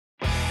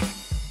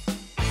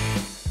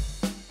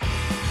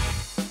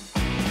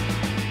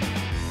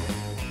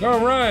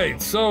All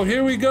right, so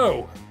here we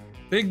go.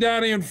 Big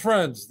Daddy and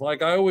Friends.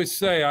 Like I always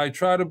say, I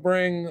try to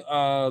bring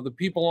the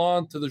people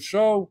on to the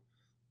show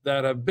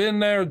that have been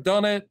there,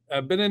 done it,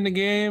 have been in the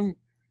game,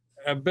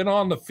 have been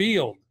on the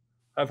field,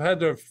 have had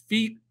their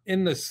feet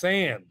in the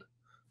sand.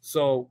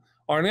 So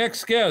our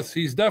next guest,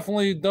 he's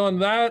definitely done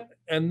that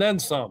and then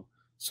some.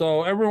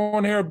 So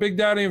everyone here at Big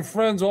Daddy and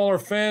Friends, all our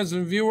fans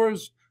and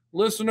viewers,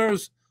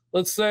 listeners,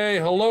 let's say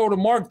hello to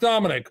Mark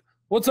Dominik.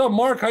 What's up,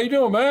 Mark? How you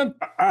doing, man?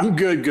 I'm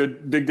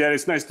good, Big Daddy.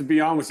 It's nice to be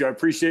on with you. I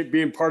appreciate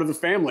being part of the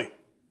family.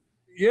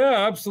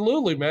 Yeah,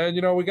 absolutely, man.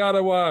 You know, we got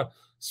to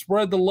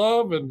spread the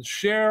love and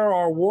share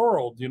our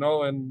world, you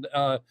know, and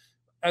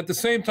at the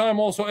same time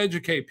also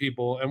educate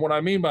people. And what I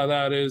mean by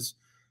that is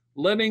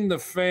letting the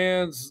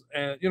fans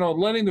and, you know,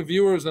 letting the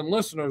viewers and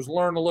listeners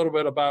learn a little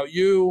bit about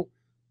you,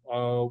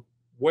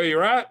 where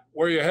you're at,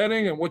 where you're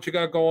heading, and what you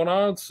got going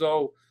on.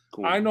 So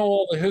cool. I know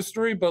all the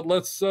history, but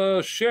let's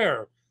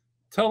share.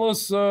 Tell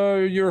us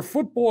your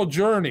football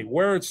journey,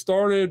 where it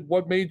started,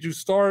 what made you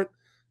start,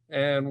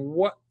 and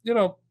what, you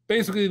know,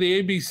 basically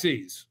the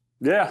ABCs.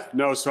 Yeah,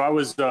 no, so I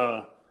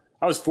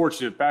was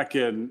fortunate back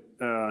in,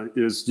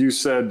 as you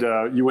said,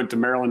 you went to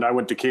Maryland, I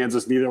went to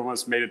Kansas, neither of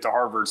us made it to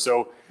Harvard.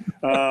 So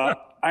I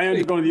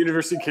ended up going to the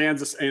University of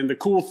Kansas, and the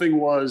cool thing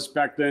was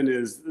back then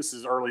this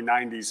is early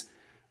 90s,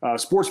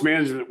 sports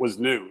management was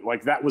new.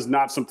 Like that was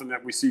not something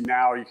that we see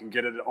now. You can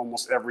get it at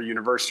almost every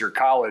university or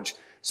college.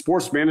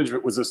 Sports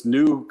management was this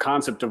new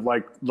concept of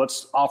like,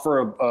 let's offer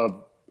a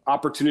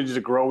opportunity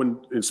to grow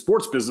in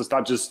sports business,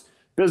 not just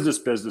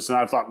business. And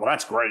I thought, well,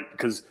 that's great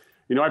because,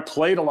 you know, I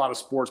played a lot of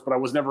sports, but I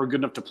was never good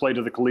enough to play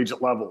to the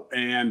collegiate level.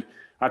 And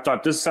I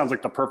thought this sounds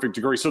like the perfect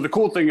degree. So the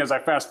cool thing as I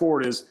fast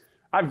forward is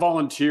I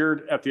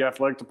volunteered at the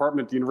athletic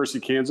department at the University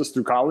of Kansas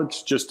through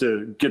college just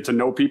to get to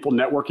know people,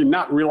 networking,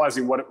 not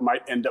realizing what it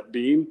might end up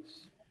being.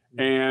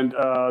 And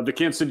the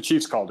Kansas City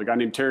Chiefs called a guy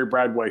named Terry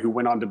Bradway, who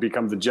went on to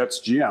become the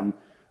Jets GM.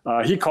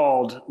 He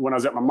called when I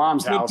was at my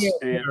mom's house.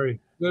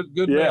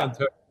 Good man.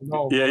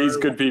 No, yeah, he's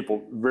good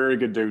people. Very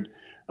good dude.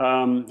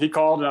 He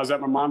called and I was at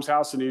my mom's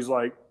house and he's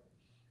like,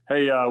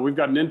 hey, we've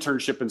got an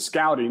internship in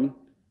scouting.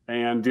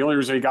 And the only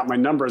reason he got my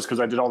number is because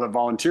I did all that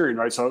volunteering,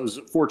 right? So it was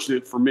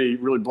fortunate for me,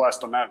 really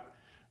blessed on that.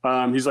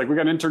 He's like, we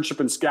got an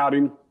internship in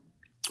scouting.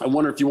 I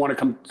wonder if you want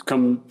to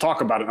come talk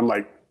about it. I'm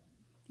like,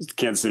 it's the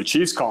Kansas City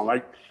Chiefs calling.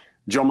 Like,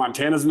 Joe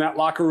Montana's in that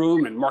locker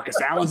room and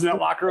Marcus Allen's in that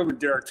locker room and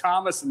Derek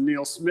Thomas and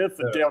Neil Smith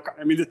and Dale.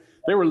 I mean,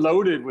 they were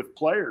loaded with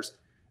players.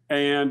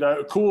 And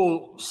a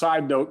cool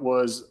side note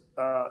was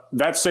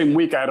that same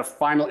week I had a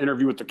final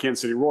interview with the Kansas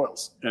City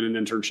Royals and an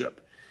internship.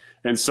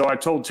 And so I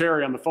told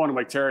Terry on the phone, I'm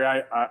like,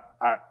 Terry,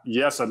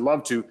 yes, I'd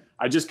love to.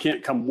 I just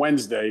can't come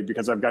Wednesday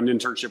because I've got an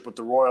internship with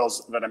the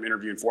Royals that I'm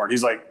interviewing for. And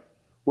he's like,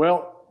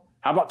 well,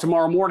 how about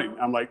tomorrow morning?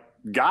 I'm like,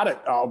 got it.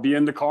 I'll be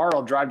in the car.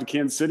 I'll drive to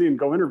Kansas City and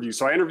go interview.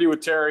 So I interview with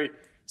Terry,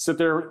 sit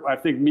there, I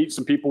think, meet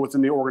some people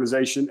within the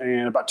organization.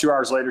 And about 2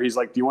 hours later, he's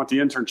like, do you want the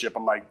internship?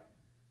 I'm like,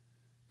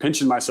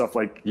 pinching myself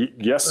like,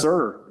 yes,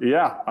 sir.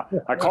 Yeah.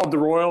 I called the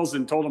Royals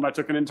and told them I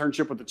took an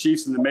internship with the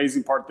Chiefs. And the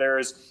amazing part there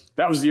is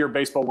that was the year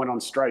baseball went on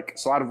strike.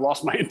 So I'd have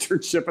lost my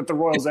internship at the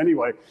Royals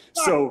anyway.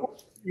 So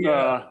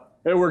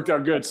it worked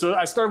out good. So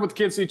I started with the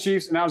Kansas City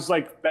Chiefs and I was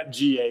like that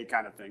GA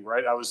kind of thing,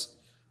 right? I was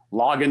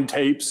logging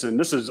tapes and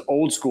this is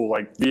old school,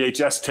 like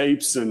VHS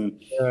tapes.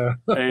 And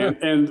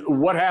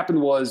what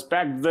happened was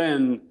back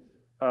then,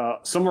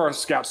 some of our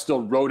scouts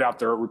still wrote out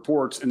their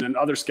reports and then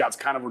other scouts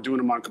kind of were doing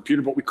them on a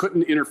computer, but we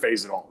couldn't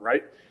interface it all,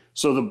 right?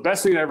 So the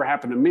best thing that ever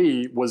happened to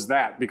me was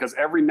that because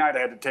every night I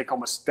had to take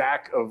home a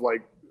stack of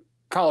like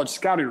college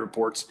scouting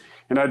reports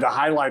and I had to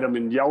highlight them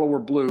in yellow or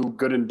blue,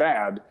 good and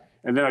bad.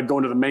 And then I'd go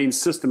into the main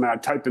system and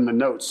I'd type in the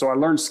notes. So I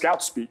learned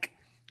scout speak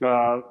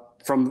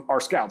from our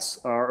scouts,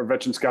 our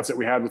veteran scouts that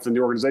we had within the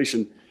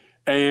organization,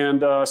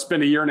 and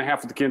spent a year and a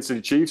half with the Kansas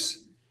City Chiefs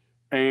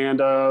and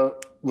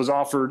was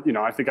offered, you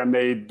know, I think I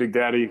made Big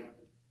Daddy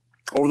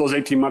over those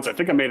 18 months. I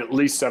think I made at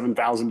least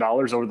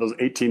 $7,000 over those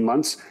 18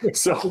 months.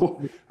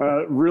 So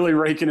really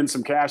raking in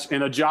some cash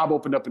and a job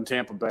opened up in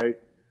Tampa Bay.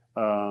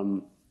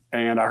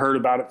 And I heard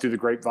about it through the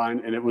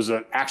grapevine and it was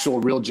an actual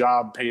real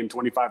job paying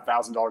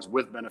 $25,000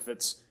 with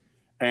benefits.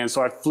 And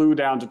so I flew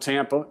down to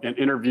Tampa and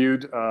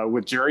interviewed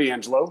with Jerry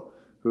Angelo,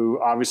 who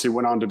obviously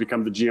went on to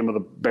become the GM of the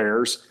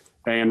Bears,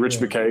 and Rich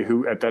McKay,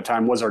 who at that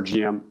time was our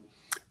GM.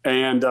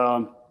 And,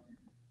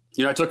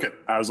 you know, I took it.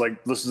 I was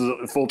like, this is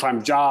a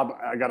full-time job.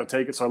 I got to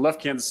take it. So I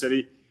left Kansas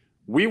City.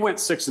 We went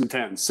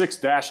 6-10,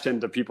 6-10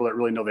 to people that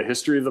really know the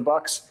history of the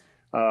Bucs.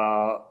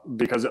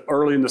 Because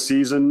early in the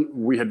season,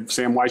 we had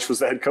Sam Weiss was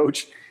the head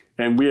coach,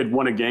 and we had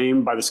won a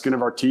game by the skin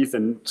of our teeth.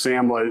 And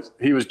Sam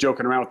was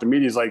joking around with the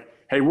media. He's like,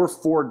 hey, we're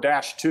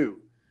 4-2.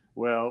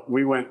 Well,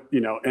 we went,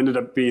 you know, ended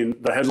up being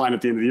the headline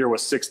at the end of the year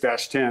was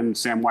 6-10,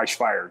 Sam Weiss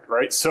fired,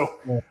 right? So,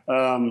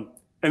 and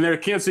then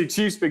Kansas City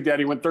Chiefs, Big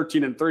Daddy, went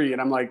 13-3.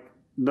 And I'm like,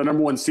 the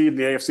number one seed in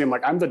the AFC. I'm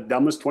like, I'm the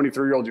dumbest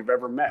 23-year-old you've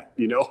ever met,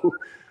 you know?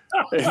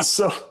 And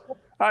so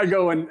I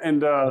go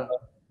and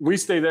we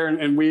stay there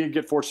and we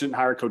get fortunate and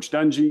hire Coach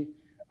Dungy.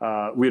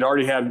 We'd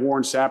already had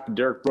Warren Sapp and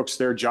Derek Brooks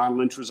there. John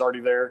Lynch was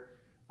already there.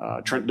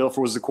 Trent Dilfer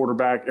was the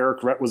quarterback.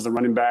 Eric Rhett was the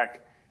running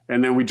back.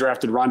 And then we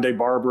drafted Rondé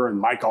Barber and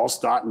Mike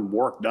Allstott and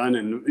Warwick Dunn.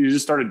 And you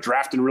just started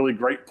drafting really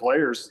great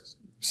players,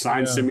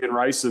 signed Simeon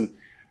Rice.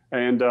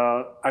 And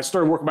I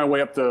started working my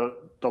way up the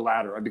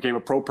ladder. I became a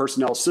pro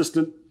personnel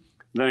assistant.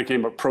 Then I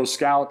became a pro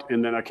scout.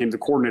 And then I became the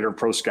coordinator of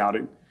pro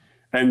scouting.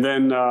 And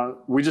then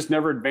we just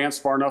never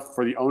advanced far enough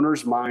for the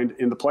owner's mind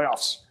in the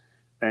playoffs.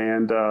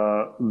 And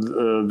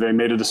they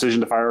made a decision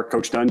to fire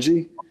Coach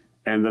Dungy.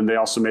 And then they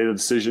also made a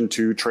decision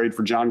to trade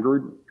for John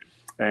Gruden.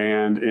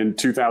 And in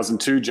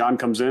 2002, John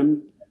comes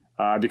in.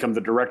 I become the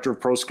director of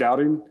pro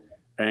scouting.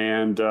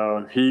 And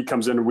he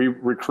comes in and we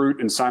recruit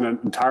and sign an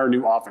entire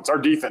new offense. Our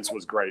defense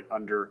was great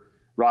under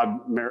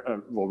Rod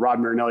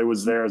Marinelli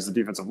was there as the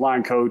defensive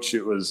line coach.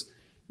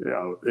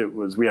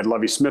 We had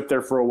Lovie Smith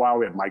there for a while.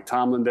 We had Mike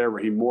Tomlin there,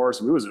 Raheem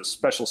Morris. It was a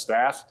special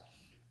staff.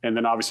 And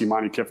then obviously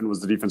Monty Kiffin was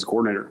the defense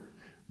coordinator.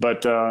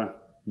 But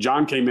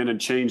John came in and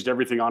changed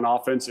everything on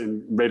offense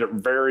and made it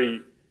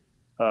very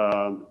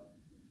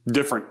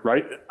different,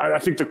 right? I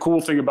think the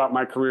cool thing about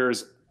my career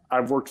is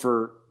I've worked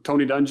for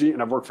Tony Dungy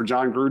and I've worked for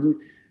John Gruden.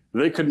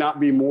 They could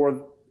not be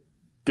more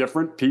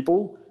different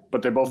people,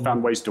 but they both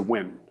found ways to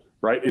win,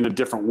 right, in a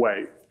different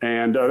way.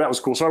 And that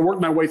was cool. So I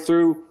worked my way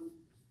through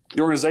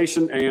the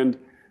organization, and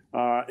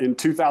in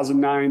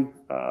 2009,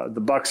 the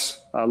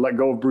Bucks let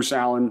go of Bruce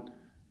Allen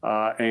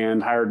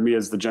and hired me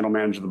as the general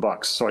manager of the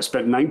Bucks. So I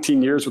spent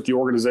 19 years with the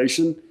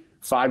organization,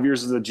 5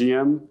 years as a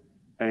GM,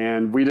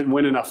 and we didn't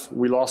win enough.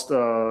 We lost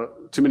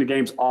too many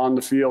games on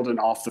the field and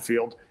off the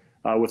field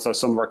with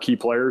some of our key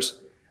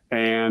players,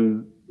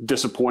 and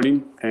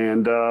disappointing.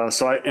 And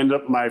so I ended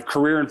up, my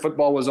career in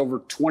football was over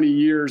 20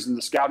 years in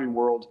the scouting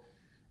world.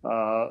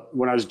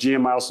 When I was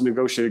GM, I also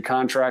negotiated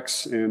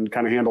contracts and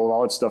kind of handled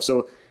all that stuff.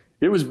 So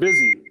it was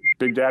busy,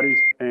 Big Daddy,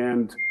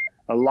 and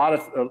a lot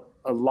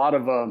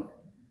of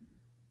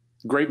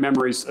great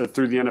memories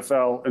through the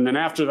NFL. And then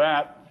after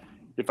that,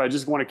 if I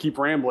just want to keep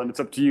rambling, it's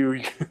up to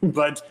you.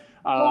 But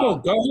go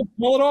ahead,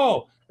 tell it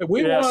all. If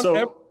we want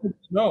everyone to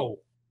know.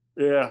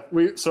 Yeah.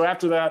 So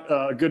after that,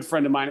 a good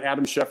friend of mine,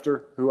 Adam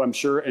Schefter, who I'm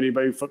sure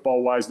anybody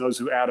football wise knows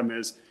who Adam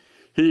is.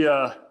 He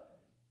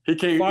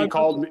came. He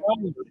called me.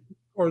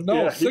 Or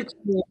no, 6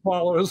 million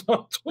followers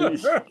on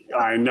Twitter.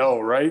 I know,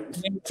 right?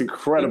 It's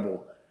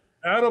incredible.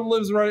 Adam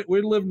lives right.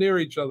 We live near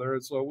each other,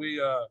 so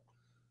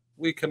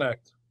we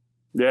connect.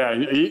 Yeah,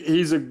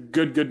 he's a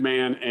good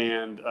man,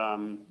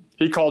 and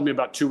he called me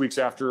about 2 weeks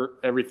after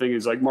everything.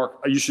 He's like, Mark,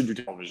 you should do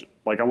television.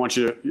 Like, I want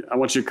you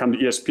to come to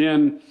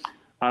ESPN.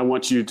 I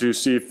want you to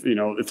see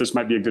if this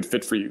might be a good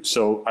fit for you.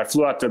 So I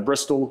flew out to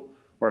Bristol,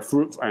 or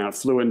I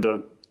flew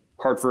into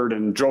Hartford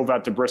and drove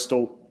out to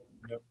Bristol,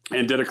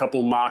 and did a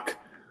couple mock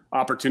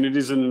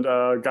opportunities, and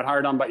got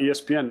hired on by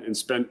ESPN and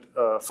spent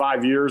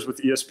 5 years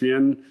with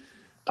ESPN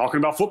talking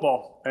about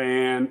football.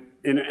 And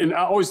I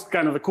always,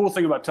 kind of the cool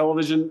thing about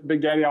television,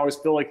 Big Daddy, I always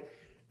feel like,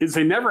 is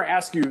they never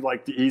ask you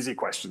like the easy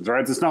questions,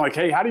 right? It's not like,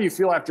 hey, how do you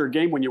feel after a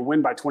game when you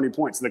win by 20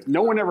 points? Like,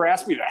 no one ever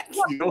asked me that.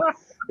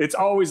 It's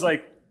always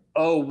like,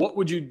 oh, what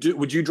would you do?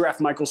 Would you draft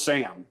Michael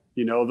Sam?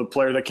 The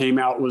player that came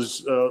out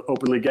was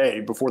openly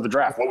gay before the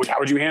draft. How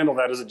would you handle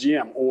that as a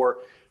GM? Or,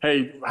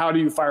 hey, how do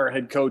you fire a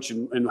head coach,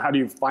 and how do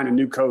you find a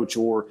new coach?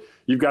 Or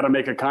you've got to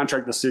make a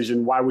contract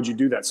decision. Why would you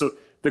do that? So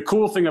the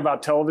cool thing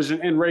about television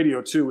and radio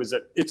too is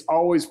that it's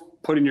always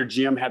putting your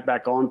GM hat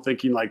back on,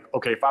 thinking like,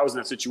 okay, if I was in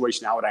that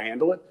situation, how would I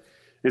handle it?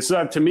 And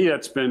so to me,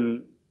 that's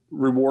been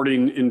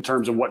rewarding in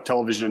terms of what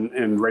television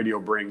and radio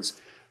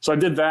brings. So I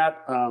did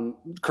that.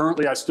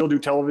 Currently, I still do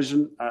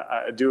television.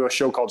 I do a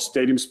show called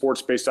Stadium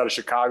Sports based out of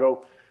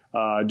Chicago.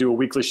 I do a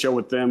weekly show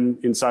with them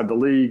inside the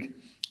league.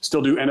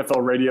 Still do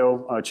NFL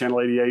radio,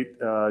 Channel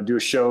 88. Do a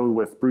show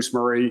with Bruce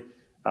Murray.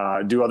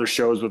 Do other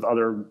shows with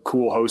other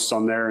cool hosts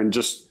on there, and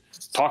just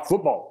talk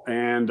football.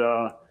 And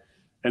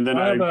then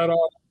I have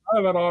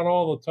that on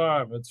all the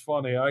time. It's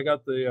funny. I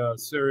got the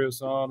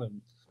Sirius on,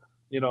 and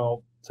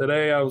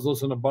today I was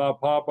listening to Bob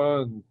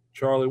Papa and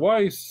Charlie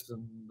Weiss,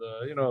 and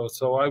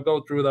so I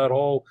go through that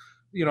whole,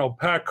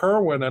 Pat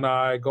Kerwin and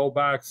I go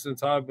back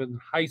since I've been in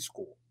high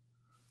school.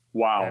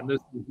 Wow. And this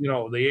is, the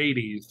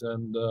 80s,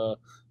 and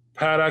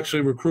Pat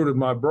actually recruited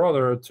my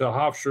brother to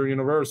Hofstra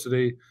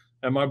University,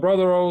 and my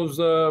brother owes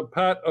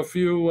Pat a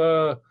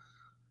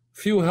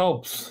few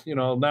helps.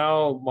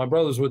 Now my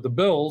brother's with the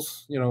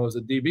Bills, as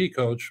a DB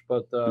coach,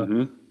 but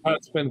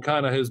Pat's been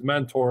kind of his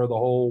mentor,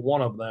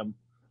 one of them,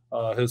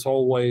 his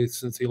whole way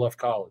since he left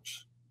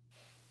college.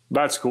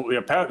 That's cool.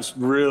 Yeah, Pat was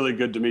really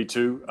good to me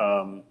too.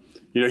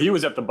 He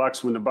was at the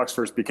Bucks when the Bucks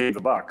first became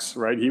the Bucks,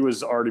 right? He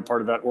was already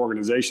part of that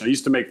organization. I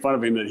used to make fun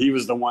of him that he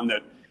was the one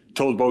that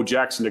told Bo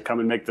Jackson to come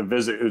and make the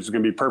visit. It was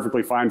going to be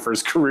perfectly fine for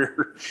his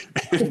career.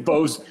 And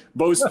Bo's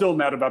still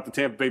mad about the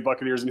Tampa Bay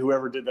Buccaneers and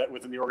whoever did that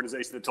within the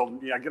organization that told him,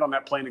 yeah, get on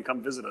that plane and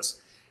come visit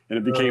us. And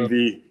it became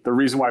the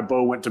reason why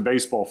Bo went to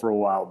baseball for a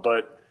while.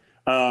 But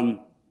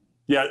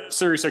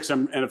Sirius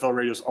XM NFL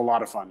radio is a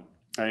lot of fun.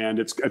 And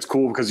it's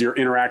cool because you're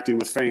interacting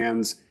with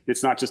fans.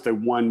 It's not just a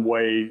one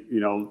way,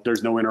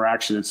 there's no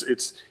interaction.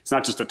 It's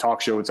not just a talk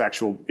show. It's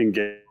actual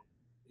engagement.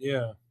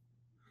 Yeah.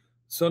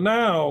 So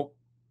now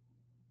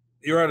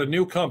you're at a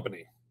new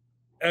company,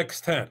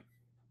 X10.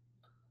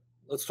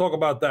 Let's talk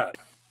about that.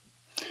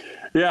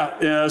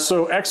 Yeah.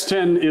 So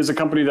X10 is a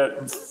company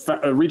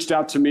that reached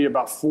out to me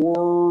about 4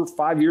 or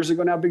 5 years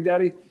ago now, Big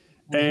Daddy.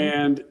 Mm-hmm.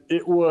 And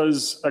it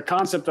was a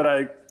concept that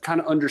I kind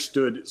of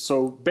understood.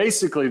 So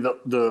basically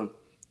the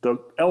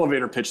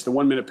elevator pitch, the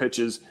 1-minute pitch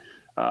is,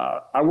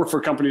 I work for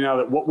a company now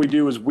that what we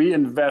do is we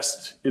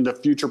invest in the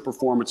future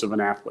performance of an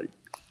athlete.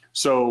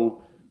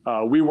 So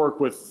we work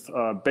with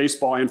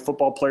baseball and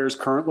football players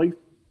currently.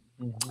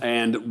 Mm-hmm.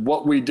 And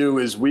what we do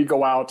is we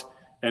go out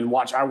and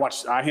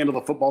I handle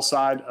the football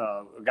side.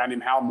 A guy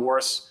named Hal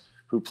Morris,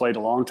 who played a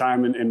long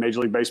time in Major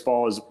League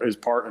Baseball, is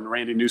part, and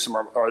Randy Newsom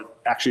are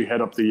actually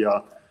head up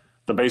the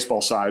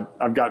baseball side.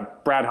 I've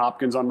got Brad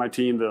Hopkins on my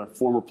team, the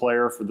former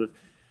player for the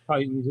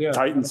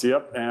Titans,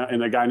 yep,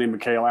 and a guy named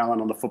Mikhail Allen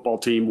on the football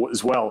team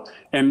as well.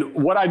 And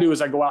what I do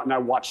is I go out and I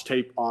watch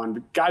tape on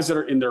the guys that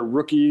are in their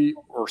rookie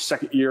or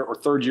second year or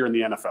third year in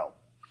the NFL.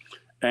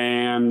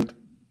 And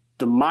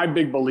my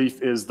big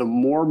belief is the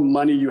more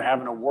money you have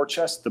in a war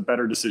chest, the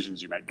better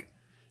decisions you make.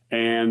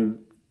 And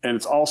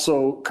it's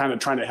also kind of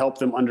trying to help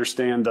them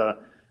understand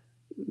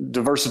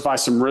diversify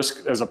some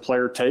risk as a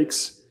player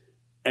takes.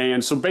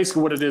 And so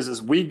basically what it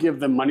is we give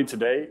them money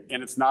today,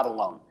 and it's not a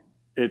loan.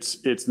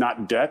 It's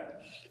not debt.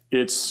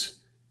 It's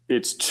 $2,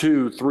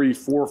 $3,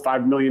 $4,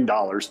 $5 million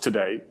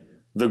today.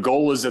 The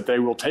goal is that they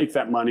will take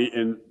that money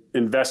and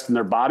invest in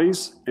their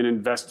bodies and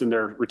invest in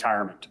their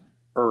retirement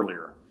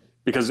earlier.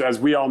 Because as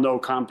we all know,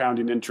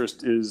 compounding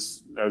interest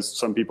is, as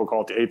some people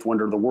call it, the eighth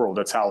wonder of the world.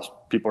 That's how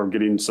people are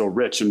getting so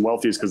rich and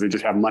wealthy, is because they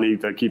just have money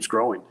that keeps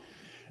growing.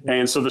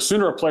 And so the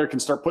sooner a player can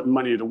start putting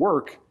money to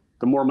work,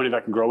 the more money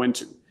that can grow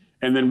into.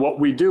 And then what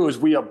we do is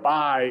we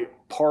buy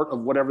part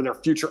of whatever their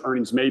future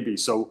earnings may be.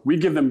 So we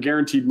give them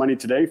guaranteed money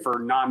today for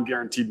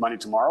non-guaranteed money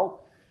tomorrow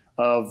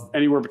of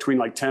anywhere between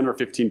like 10 or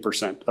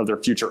 15% of their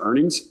future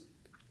earnings.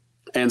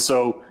 And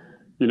so,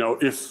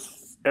 if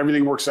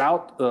everything works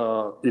out,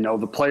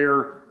 the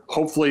player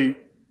hopefully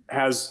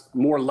has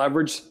more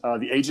leverage.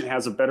 The agent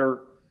has a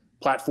better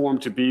platform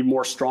to be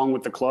more strong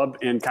with the club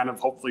and kind of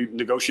hopefully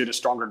negotiate a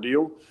stronger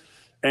deal.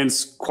 And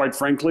quite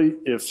frankly,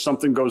 if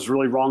something goes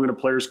really wrong in a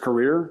player's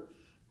career,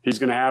 he's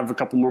going to have a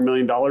couple more $1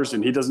 million,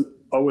 and he doesn't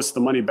owe us the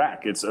money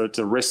back. It's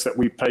a risk that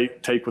we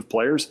take with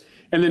players.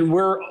 And then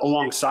we're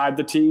alongside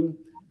the team,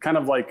 kind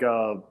of like,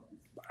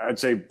 I'd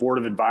say, board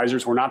of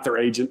advisors. We're not their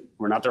agent.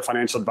 We're not their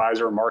financial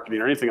advisor or marketing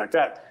or anything like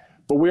that.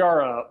 But we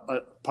are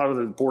a part of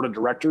the board of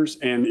directors.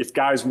 And if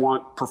guys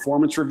want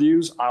performance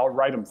reviews, I'll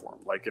write them for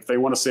them. Like if they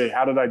want to say,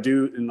 how did I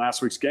do in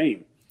last week's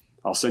game?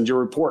 I'll send you a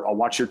report. I'll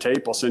watch your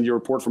tape. I'll send you a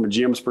report from a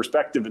GM's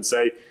perspective and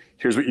say,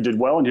 here's what you did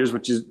well and here's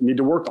what you need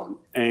to work on.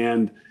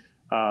 And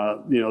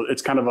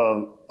it's kind of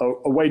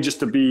a way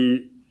just to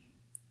be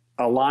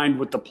aligned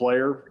with the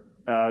player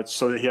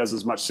so that he has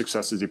as much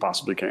success as he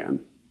possibly can.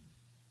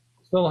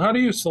 So how do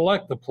you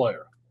select the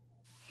player?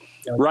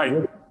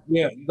 Right.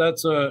 Yeah,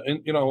 that's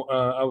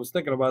I was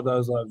thinking about that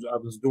as I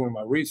was doing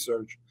my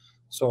research.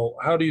 So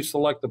how do you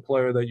select the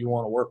player that you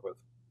want to work with?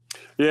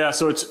 Yeah,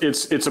 so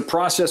it's a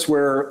process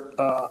where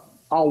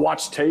I'll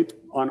watch tape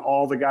on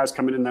all the guys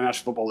coming in the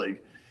National Football League.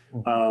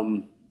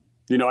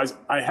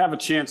 I have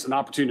an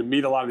opportunity to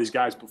meet a lot of these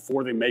guys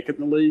before they make it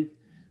in the league.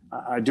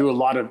 I do a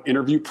lot of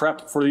interview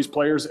prep for these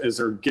players as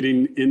they're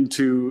getting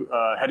into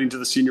heading to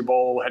the Senior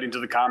Bowl, heading to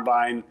the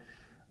Combine,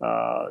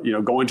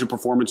 going to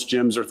performance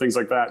gyms or things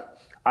like that.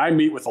 I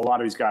meet with a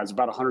lot of these guys,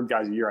 about 100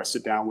 guys a year. I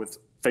sit down with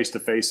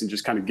face-to-face and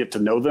just kind of get to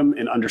know them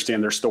and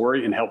understand their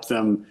story and help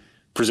them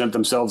present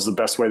themselves the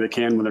best way they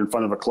can when they're in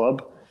front of a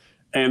club.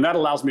 And that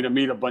allows me to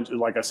meet a bunch of,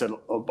 like I said,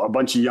 a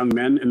bunch of young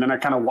men. And then I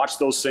kind of watch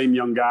those same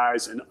young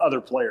guys and other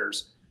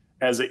players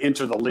as they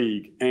enter the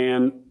league.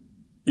 And,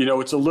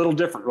 it's a little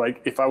different.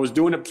 Like if I was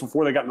doing it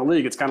before they got in the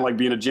league, it's kind of like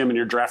being a gym and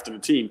you're drafting a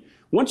team.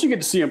 Once you get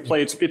to see them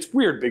play, it's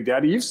weird, Big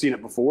Daddy. You've seen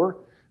it before.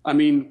 I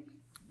mean,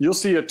 you'll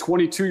see a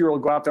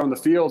 22-year-old go out there on the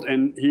field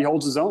and he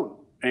holds his own.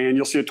 And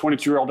you'll see a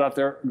 22-year-old out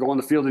there go on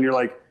the field and you're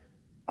like,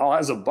 oh,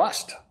 that's a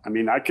bust. I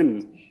mean, I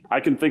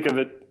can think of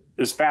it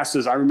as fast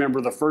as I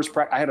remember the first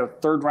practice. I had a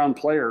third-round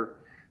player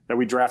that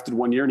we drafted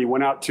one year, and he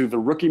went out to the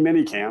rookie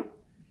mini camp,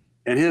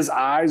 and his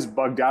eyes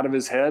bugged out of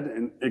his head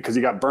and because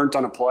he got burnt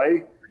on a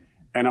play.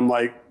 And I'm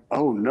like,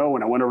 oh, no.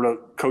 And I went over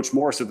to Coach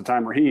Morris at the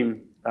time,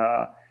 Raheem,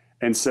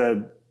 and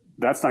said,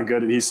 that's not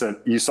good. And he said,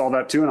 you saw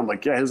that too? And I'm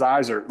like, yeah, his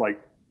eyes are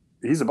like,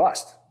 he's a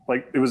bust.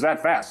 Like, it was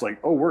that fast. Like,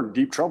 oh, we're in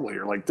deep trouble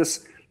here. Like,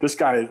 this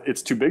guy,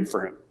 it's too big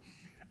for him.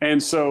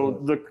 And so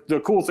the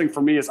cool thing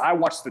for me is I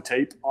watch the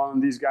tape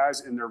on these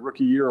guys in their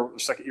rookie year or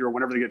second year or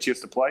whenever they get a chance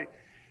to play,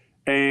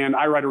 and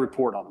I write a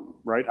report on them,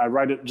 right? I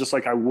write it just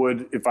like I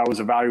would if I was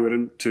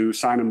evaluating to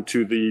sign them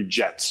to the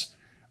Jets.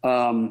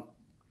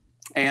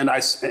 And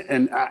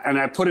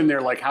I put in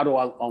there, like, how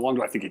long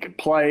do I think he could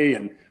play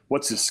and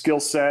what's his skill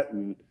set,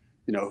 and,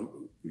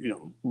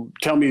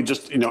 tell me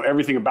just,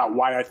 everything about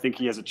why I think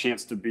he has a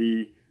chance to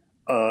be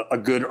a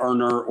good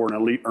earner or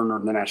an elite earner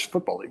in the National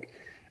Football League.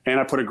 And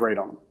I put a grade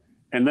on him.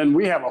 And then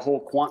we have a whole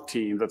quant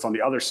team that's on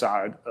the other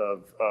side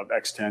of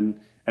X10,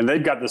 and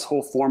they've got this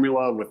whole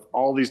formula with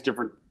all these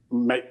different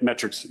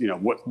metrics. You know,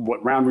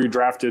 what round were you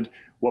drafted?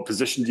 What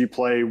position do you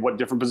play? What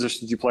different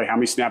positions do you play? How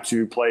many snaps have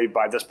you played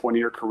by this point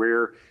in your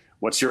career?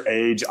 What's your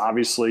age?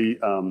 Obviously, you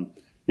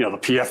know, the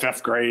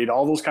PFF grade,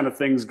 all those kind of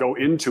things go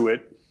into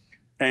it.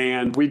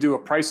 And we do a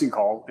pricing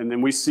call, and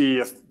then we see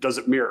if does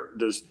it mirror?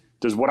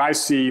 Does what I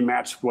see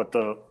match what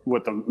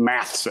the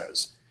math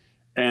says?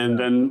 And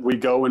then we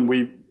go and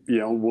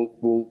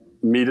we'll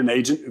meet an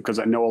agent, because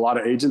I know a lot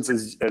of agents,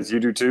 as you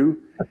do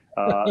too.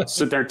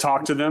 Sit there,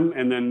 talk to them,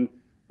 and then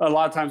a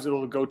lot of times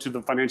it'll go to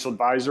the financial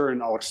advisor,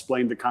 and I'll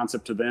explain the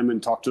concept to them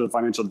and talk to the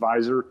financial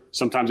advisor.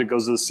 Sometimes it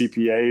goes to the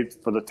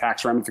CPA for the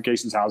tax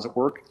ramifications. How does it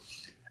work?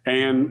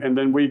 And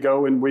then we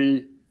go and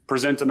we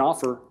present an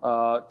offer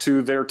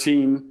to their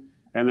team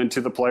and then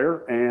to the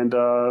player, and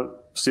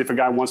see if a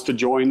guy wants to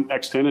join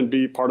X10 and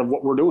be part of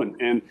what we're doing.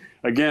 And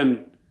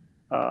again,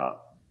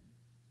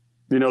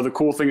 you know, the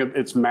cool thing,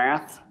 it's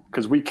math,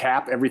 because we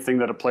cap everything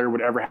that a player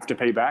would ever have to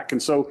pay back.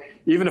 And so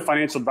even a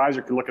financial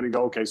advisor can look at it and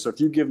go, okay, so if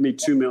you give me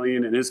 $2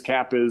 million and his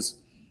cap is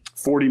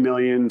 $40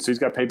 million, so he's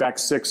got to pay back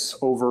 $6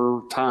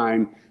 over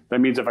time. That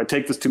means if I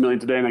take this $2 million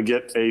today and I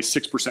get a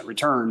 6%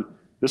 return,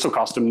 this will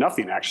cost him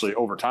nothing actually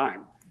over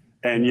time.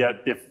 And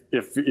yet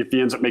if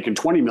he ends up making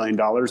 $20 million,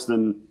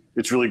 then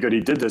it's really good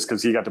he did this,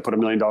 because he got to put $1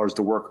 million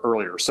to work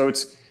earlier. So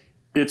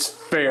it's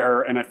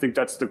fair. And I think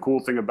that's the cool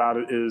thing about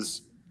it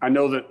is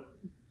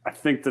I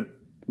think that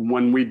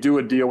when we do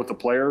a deal with the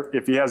player,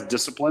 if he has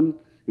discipline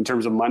in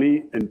terms of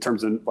money, in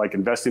terms of like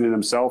investing in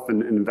himself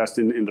and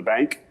investing in the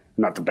bank,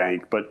 not the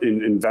bank, but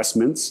in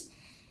investments,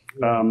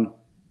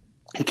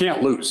 he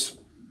can't lose.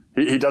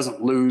 He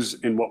doesn't lose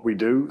in what we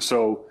do.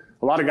 So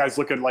a lot of guys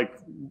look at like,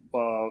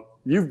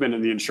 you've been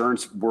in the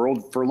insurance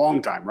world for a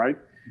long time, right?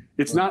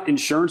 It's not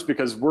insurance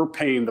because we're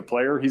paying the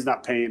player. He's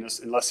not paying us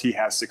unless he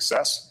has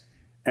success.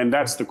 And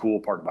that's the cool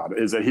part about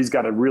it, is that he's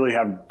got to really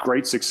have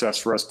great success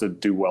for us to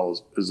do well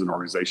as an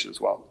organization as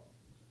well.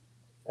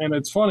 And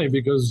it's funny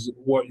because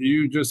what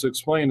you just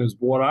explained is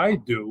what I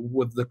do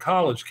with the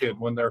college kid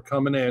when they're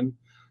coming in.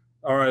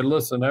 All right,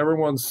 listen,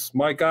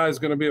 my guy's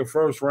going to be a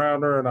first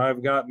rounder, and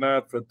I've gotten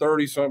that for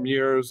 30-something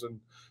years.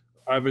 And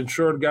I've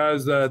insured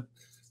guys that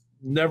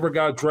never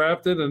got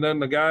drafted. And then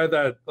the guy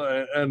that,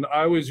 and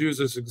I always use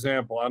this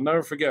example, I'll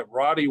never forget,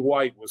 Roddy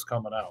White was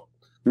coming out.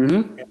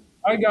 Mm-hmm.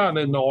 I got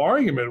in no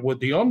argument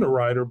with the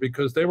underwriter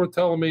because they were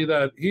telling me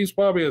that he's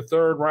probably a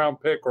third-round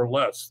pick or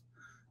less.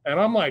 And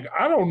I'm like,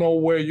 I don't know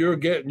where you're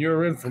getting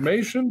your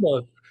information,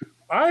 but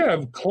I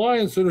have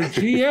clients that are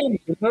GMs,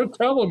 and they're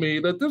telling me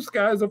that this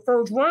guy's a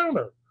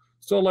first-rounder.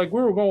 So, like,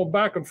 we were going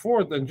back and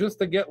forth, and just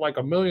to get, like,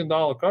 $1 million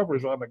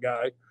coverage on the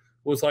guy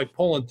was like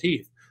pulling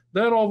teeth.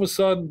 Then all of a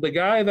sudden, the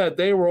guy that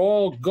they were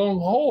all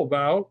gung-ho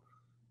about,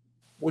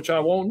 which I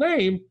won't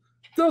name,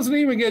 doesn't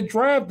even get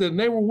drafted, and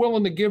they were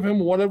willing to give him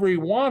whatever he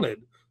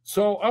wanted.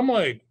 So I'm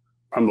like,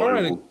 all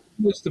right, explain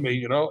this to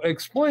me,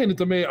 explain it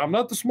to me. I'm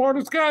not the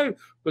smartest guy,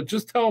 but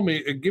just tell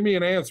me, give me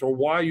an answer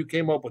why you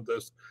came up with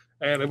this.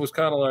 And it was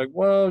kind of like,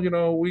 well,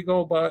 we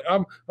go by,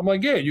 I'm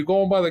like, yeah, you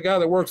going by the guy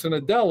that works in a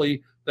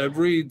deli that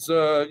reads,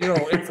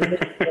 information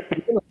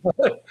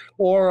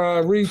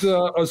or reads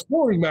a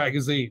sporting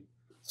magazine.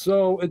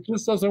 So it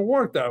just doesn't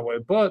work that way.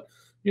 But,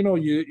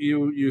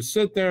 you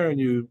sit there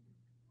and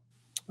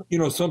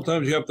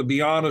sometimes you have to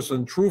be honest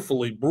and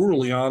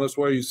brutally honest,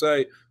 where you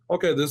say,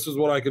 okay, this is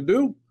what I could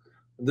do.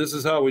 This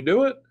is how we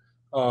do it.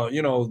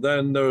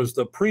 Then there's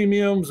the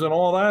premiums and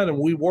all that, and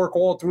we work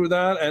all through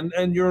that.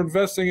 And you're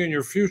investing in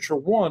your future,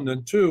 one.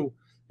 And two,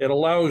 it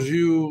allows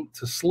you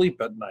to sleep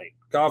at night.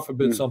 God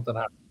forbid something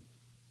happens.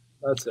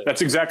 That's it.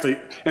 That's exactly.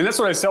 And that's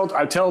what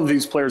I tell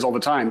these players all the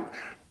time.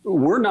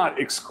 We're not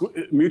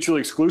mutually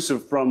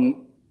exclusive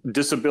from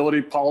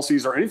disability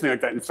policies or anything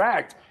like that. In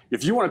fact,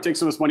 if you want to take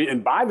some of this money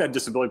and buy that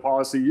disability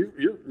policy,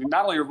 you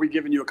not only are we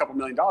giving you a couple $1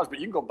 million, but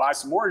you can go buy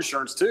some more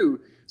insurance too.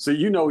 So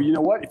you know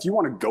what? If you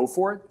want to go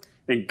for it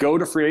and go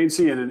to free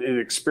agency and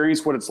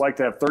experience what it's like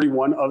to have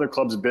 31 other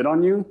clubs bid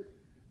on you,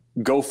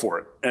 go for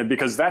it. And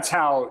because that's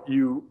how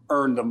you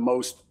earn the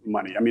most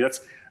money. I mean,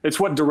 it's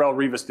what Darrelle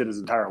Revis did his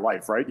entire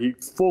life, right? He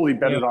fully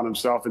betted on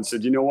himself and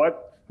said, you know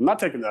what? I'm not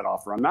taking that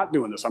offer. I'm not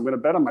doing this. I'm going to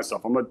bet on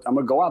myself. I'm going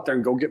to go out there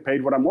and go get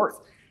paid what I'm worth.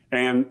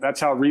 And that's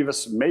how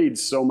Revis made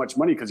so much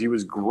money, because he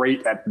was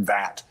great at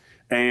that.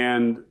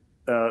 And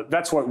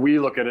that's what we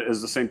look at it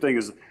as the same thing.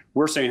 Is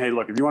we're saying, hey,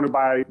 look, if you want to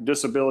buy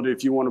disability,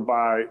 if you want to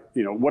buy,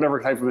 whatever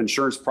type of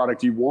insurance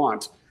product you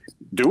want,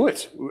 do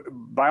it.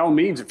 By all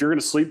means, if you're going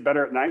to sleep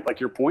better at night, like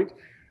your point,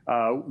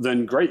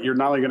 then great. You're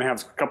not only going to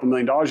have a couple $1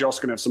 million, you're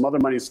also going to have some other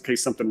money in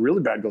case something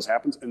really bad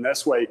happens. And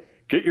this way,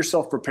 get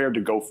yourself prepared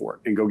to go for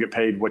it and go get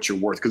paid what you're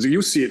worth. Because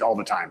you see it all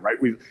the time, right?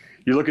 You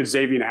look at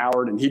Xavier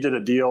Howard, and he did a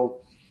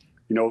deal,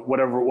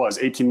 whatever it was,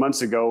 18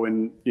 months ago,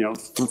 and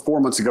 4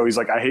 months ago, he's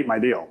like, I hate my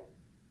deal.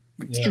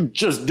 Yeah. You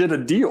just did a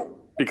deal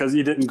because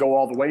you didn't go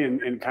all the way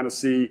and kind of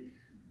see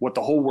what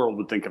the whole world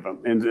would think of him.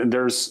 And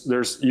there's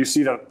you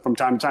see that from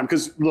time to time.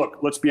 Because look,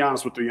 let's be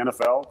honest with the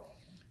NFL,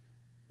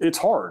 it's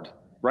hard,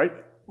 right?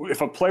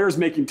 if a player is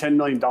making $10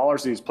 million and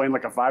he's playing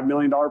like a $5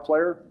 million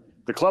player,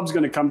 the club's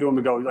going to come to him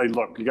and go, hey,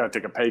 look, you got to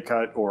take a pay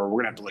cut or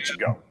we're going to have to let you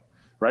go,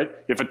 right?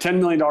 If a $10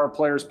 million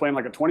player is playing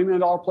like a $20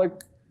 million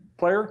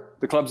player,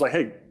 the club's like,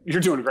 hey,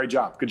 you're doing a great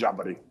job. Good job,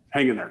 buddy.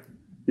 Hang in there.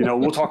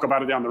 We'll talk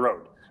about it down the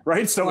road,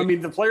 right? So, I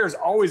mean, the players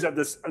always at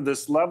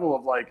this level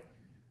of like,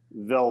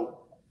 they'll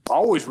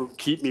always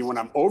keep me when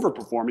I'm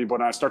overperforming, but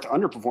when I start to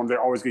underperform,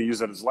 they're always going to use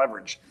that as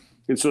leverage.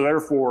 And so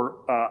therefore,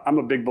 I'm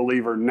a big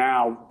believer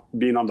now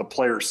being on the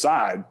player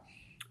side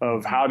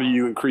of how do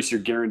you increase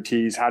your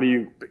guarantees? How do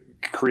you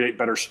create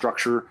better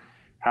structure?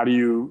 How do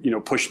you,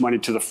 push money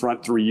to the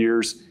front 3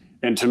 years?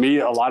 And to me,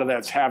 a lot of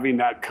that's having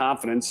that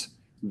confidence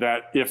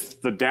that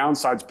if the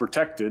downside's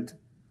protected,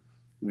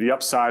 the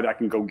upside I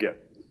can go get.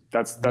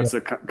 That's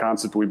the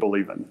concept we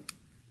believe in.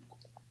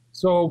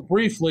 So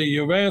briefly,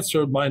 you've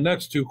answered my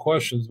next two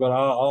questions, but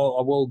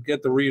I will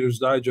get the Reader's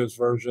Digest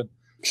version.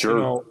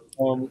 Sure.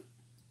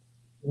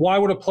 Why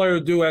would a player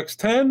do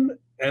X10?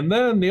 And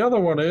then the other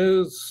one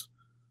is,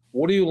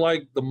 what do you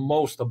like the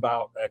most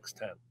about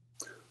X10?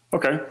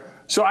 Okay.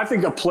 So I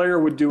think a player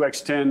would do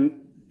X10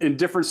 in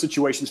different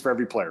situations for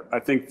every player. I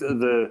think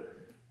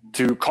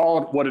to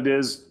call it what it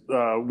is,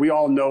 we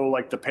all know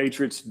like the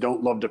Patriots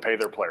don't love to pay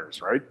their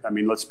players, right? I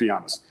mean, let's be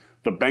honest.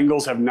 The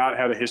Bengals have not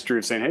had a history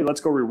of saying, hey,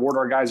 let's go reward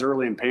our guys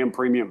early and pay them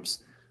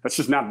premiums. That's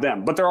just not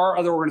them. But there are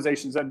other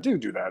organizations that do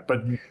that.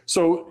 But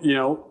so,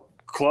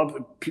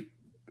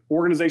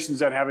 organizations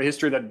that have a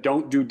history that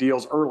don't do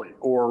deals early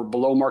or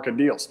below market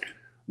deals.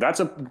 That's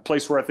a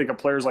place where I think a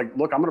player's like,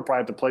 look, I'm going to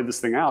probably have to play this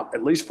thing out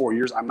at least 4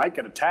 years. I might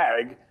get a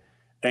tag,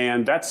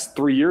 and that's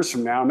 3 years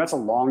from now, and that's a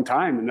long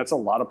time, and that's a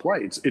lot of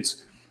play.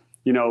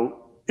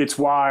 It's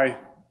why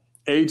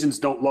agents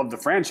don't love the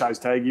franchise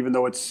tag, even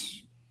though it's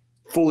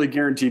fully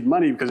guaranteed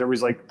money, because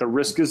everybody's like, the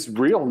risk is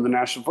real in the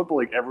National Football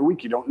League. Every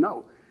week you don't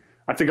know.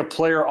 I think a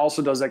player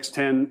also does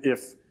X10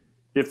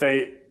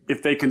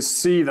 if they can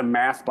see the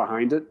math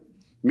behind it,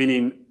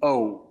 meaning,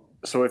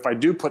 so if I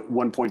do put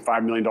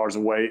 $1.5 million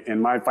away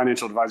and my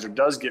financial advisor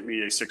does get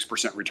me a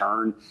 6%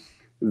 return,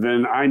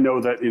 then I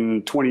know that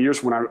in 20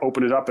 years when I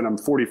open it up and I'm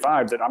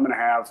 45, that I'm going to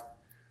have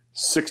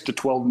 $6 to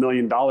 $12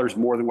 million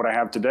more than what I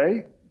have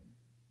today.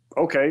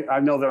 Okay, I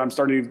know that I'm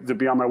starting to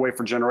be on my way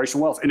for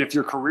generational wealth. And if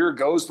your career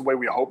goes the way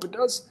we hope it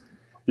does,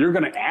 you're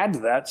going to add to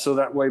that. So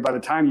that way, by the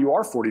time you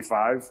are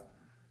 45,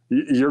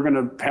 you're going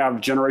to have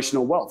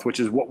generational wealth,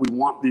 which is what we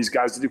want these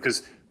guys to do,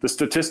 because the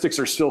statistics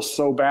are still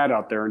so bad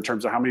out there in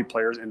terms of how many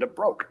players end up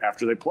broke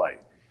after they play.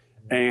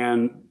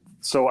 And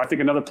so I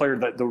think another player,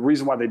 that the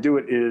reason why they do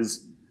it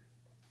is,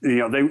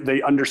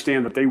 they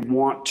understand that they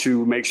want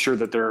to make sure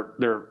that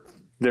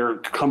they're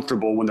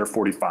comfortable when they're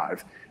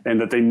 45 and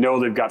that they know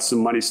they've got some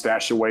money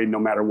stashed away no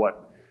matter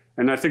what.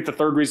 And I think the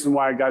third reason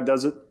why a guy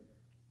does it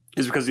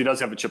is because he does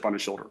have a chip on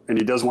his shoulder and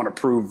he does want to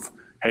prove,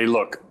 hey,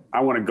 look, I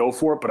want to go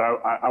for it, but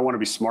I want to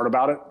be smart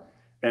about it.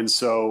 And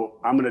so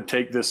I'm going to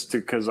take this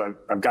because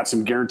I've got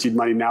some guaranteed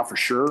money now for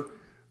sure,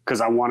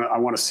 because I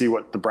want to see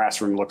what the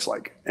brass ring looks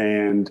like.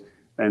 And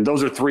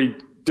those are three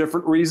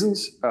different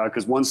reasons,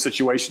 because one's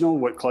situational,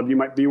 what club you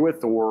might be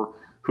with or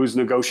who's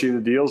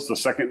negotiating the deals. The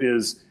second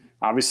is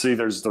obviously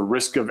there's the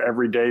risk of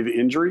every day the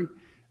injury.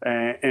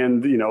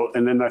 And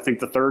then I think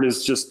the third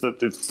is just the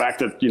fact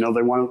that,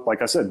 they want,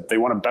 like I said, they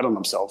want to bet on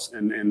themselves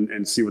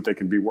and see what they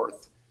can be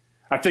worth.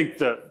 I think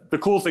the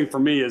cool thing for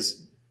me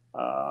is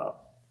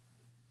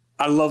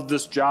I love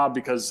this job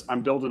because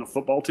I'm building a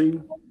football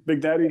team,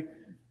 Big Daddy.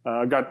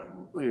 I've got,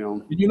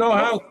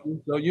 how.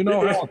 So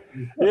how.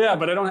 Yeah,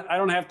 but I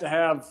don't have to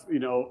have,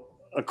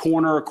 a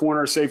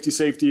corner,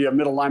 safety, a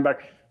middle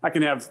linebacker. I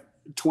can have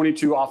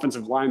 22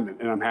 offensive linemen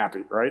and I'm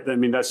happy, right? I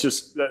mean, that's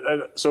just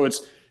so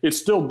it's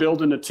still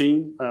building a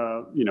team.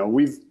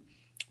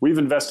 We've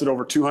invested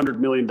over $200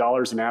 million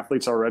in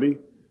athletes already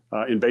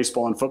in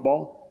baseball and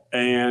football,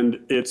 and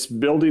it's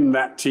building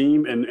that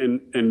team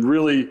and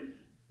really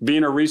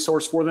being a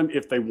resource for them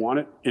if they want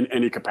it in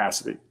any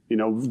capacity.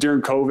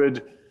 During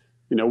COVID,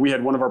 we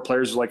had one of our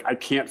players was like, I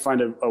can't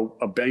find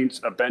a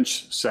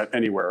bench set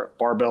anywhere,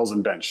 barbells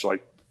and bench,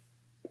 like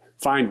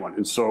find one.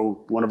 And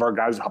so one of our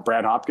guys,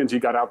 Brad Hopkins, he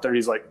got out there and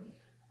he's like,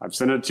 I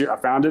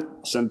found it,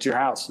 sent it to your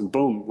house, and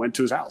boom, went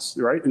to his house,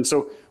 right? And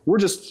so we're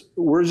just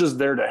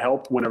there to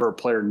help whenever a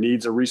player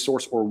needs a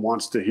resource or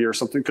wants to hear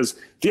something, because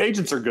the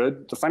agents are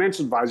good, the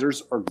financial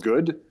advisors are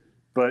good,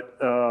 but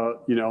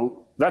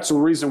that's the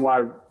reason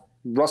why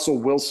Russell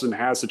Wilson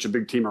has such a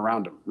big team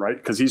around him, right?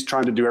 Because he's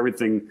trying to do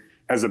everything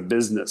as a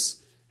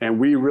business, and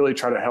we really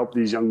try to help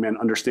these young men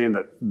understand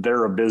that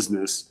they're a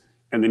business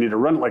and they need to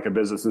run it like a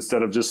business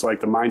instead of just like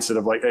the mindset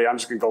of like, hey, I'm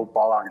just gonna go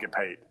ball out and get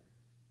paid.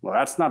 Well,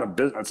 that's not a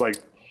business. It's like,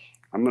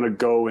 I'm going to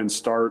go and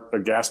start a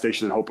gas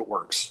station and hope it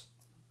works.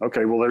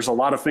 Okay, well, there's a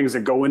lot of things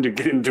that go into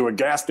get into a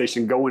gas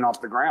station going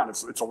off the ground.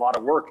 It's a lot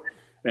of work.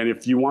 And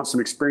if you want some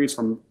experience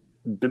from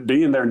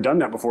being there and done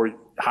that before,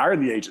 hire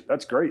the agent.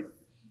 That's great.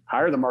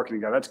 Hire the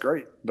marketing guy. That's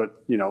great.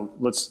 But,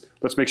 let's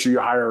make sure you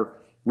hire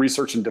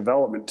research and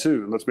development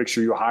too. And let's make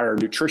sure you hire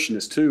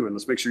nutritionists too. And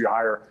let's make sure you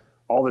hire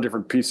all the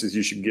different pieces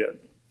you should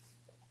get.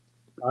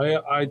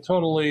 I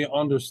totally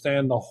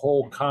understand the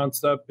whole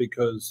concept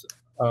because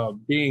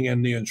being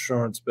in the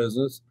insurance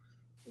business,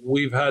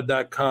 we've had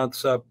that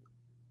concept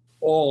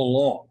all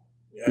along.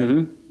 And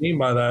what I mean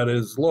by that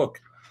is, look,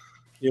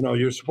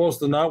 you're supposed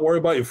to not worry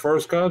about your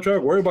first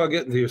contract, worry about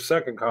getting to your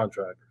second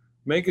contract,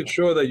 making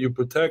sure that you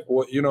protect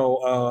what,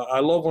 I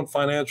love when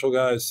financial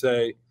guys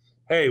say,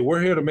 hey,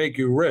 we're here to make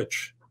you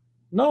rich.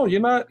 No,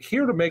 you're not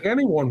here to make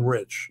anyone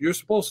rich. You're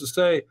supposed to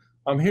say,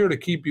 I'm here to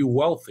keep you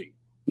wealthy,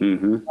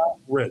 not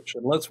rich.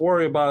 And let's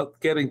worry about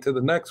getting to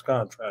the next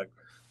contract.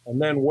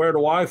 And then where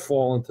do I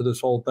fall into this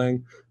whole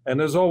thing? And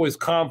there's always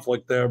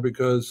conflict there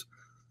because,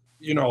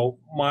 and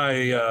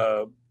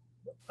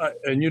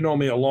you know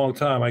me a long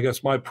time, I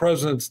guess my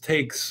presence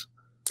takes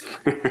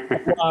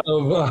a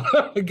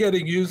lot of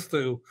getting used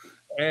to.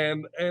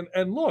 And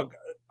look,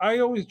 I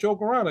always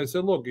joke around. I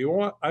said, look, you know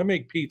what? I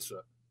make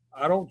pizza.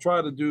 I don't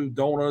try to do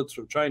donuts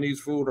or Chinese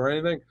food or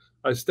anything.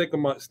 I stay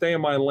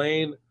in my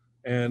lane.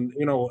 And,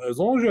 as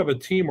long as you have a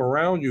team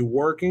around you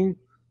working,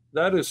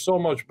 that is so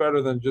much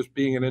better than just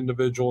being an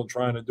individual and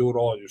trying to do it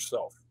all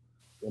yourself.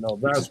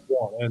 That's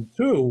one. And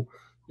two,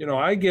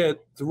 I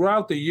get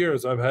throughout the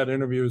years, I've had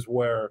interviews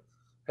where,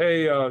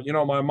 hey,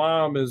 my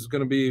mom is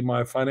going to be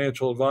my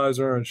financial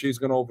advisor and she's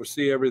going to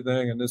oversee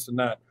everything and this and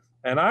that.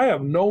 And I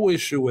have no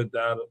issue with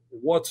that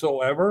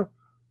whatsoever.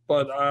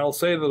 But I'll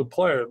say to the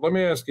player, let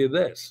me ask you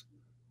this.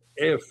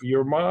 If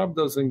your mom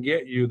doesn't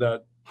get you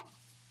that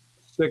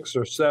 6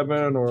 or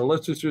 7, or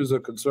let's just use a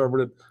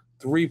conservative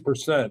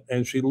 3%,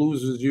 and she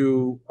loses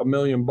you $1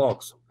 million,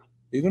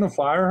 you're going to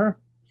fire her?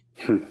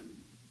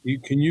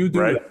 Can you do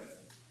right.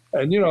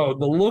 that? And,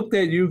 the look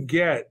that you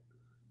get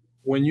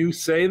when you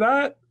say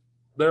that,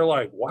 they're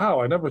like, wow,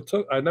 I never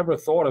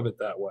thought of it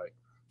that way.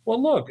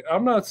 Well, look,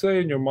 I'm not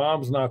saying your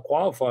mom's not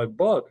qualified,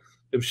 but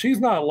if she's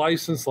not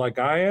licensed like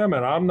I am,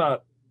 and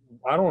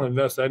I don't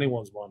invest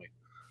anyone's money,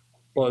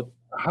 but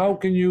how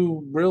can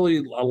you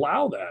really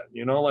allow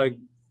that?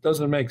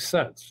 Doesn't make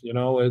sense.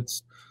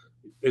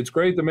 It's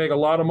great to make a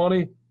lot of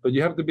money, but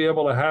you have to be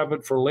able to have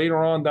it for later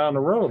on down the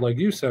road. Like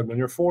you said, when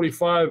you're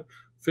 45,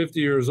 50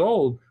 years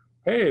old,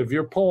 hey, if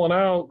you're pulling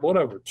out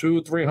whatever,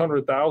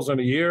 200,000-300,000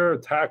 a year,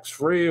 tax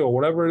free or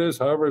whatever it is,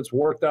 however it's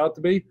worked out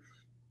to be,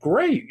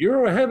 great.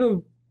 You're ahead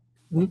of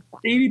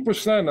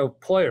 80% of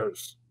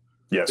players.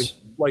 Yes.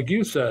 Like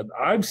you said,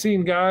 I've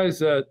seen guys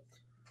that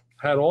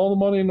had all the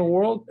money in the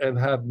world and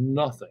have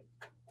nothing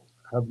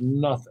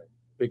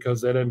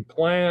because they didn't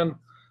plan.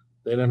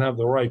 They didn't have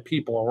the right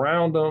people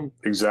around them.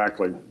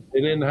 Exactly.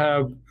 They didn't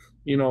have,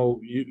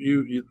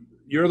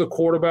 you're the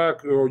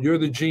quarterback or you're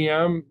the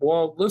GM.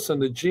 Well, listen,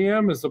 the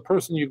GM is the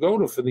person you go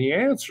to for the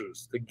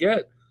answers to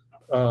get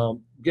a,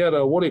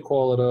 what do you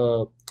call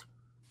it?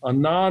 A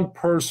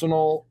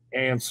non-personal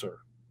answer,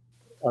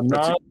 a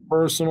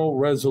non-personal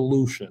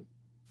resolution.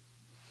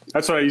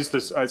 That's what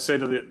I say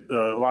to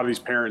a lot of these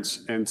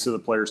parents and to the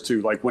players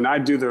too. Like when I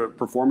do the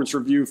performance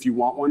review, if you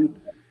want one,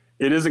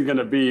 it isn't going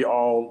to be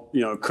all,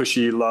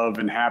 cushy, love,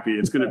 and happy.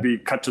 It's going to be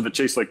cut to the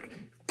chase. Like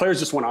players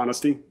just want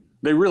honesty.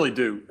 They really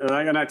do.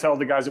 And I tell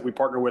the guys that we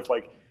partner with,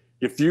 like,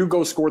 if you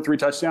go score 3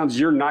 touchdowns,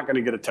 you're not going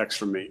to get a text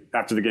from me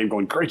after the game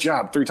going, great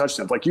job, 3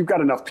 touchdowns. Like you've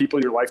got enough people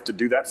in your life to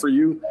do that for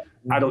you.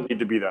 I don't need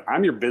to be that.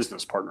 I'm your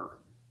business partner.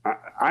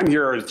 I'm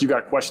here if you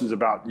got questions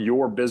about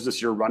your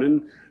business you're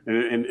running.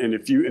 And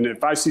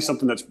if I see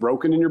something that's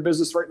broken in your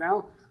business right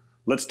now,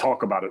 let's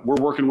talk about it. We're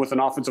working with an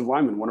offensive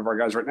lineman, one of our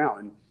guys right now.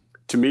 And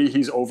to me,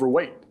 he's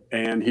overweight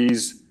and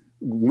he's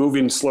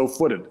moving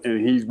slow-footed.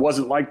 And he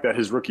wasn't like that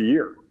his rookie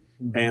year.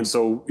 And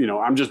so,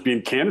 I'm just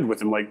being candid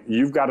with him. Like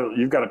you've got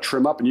to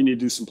trim up and you need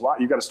to do some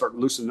plot. You got to start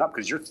loosening up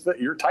because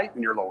you're tight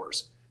in your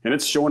lowers and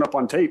it's showing up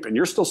on tape and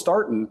you're still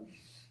starting.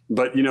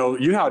 But you know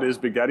how it is,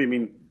 Big Daddy. I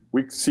mean,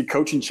 we see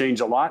coaching change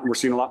a lot and we're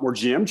seeing a lot more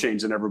GM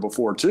change than ever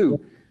before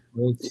too.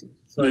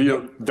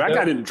 That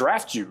guy didn't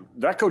draft you.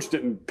 That coach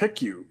didn't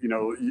pick you.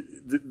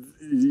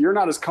 You're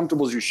not as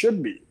comfortable as you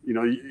should be,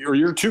 or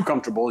you're too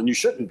comfortable and you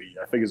shouldn't be,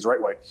 I think is the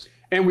right way.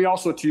 And we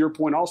also, to your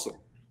point also,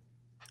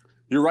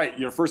 you're right.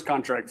 Your first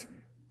contract,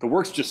 the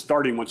work's just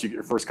starting once you get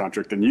your first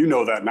contract. And you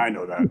know that, and I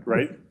know that,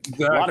 right?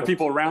 Exactly. A lot of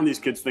people around these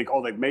kids think,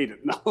 oh, they've made it.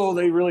 No,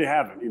 they really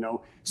haven't.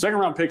 Second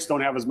round picks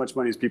don't have as much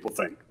money as people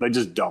think. They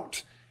just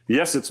don't.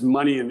 Yes, it's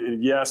money.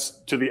 And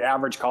yes, to the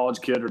average college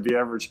kid or the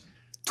average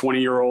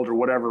 20-year-old or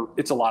whatever,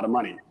 it's a lot of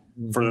money.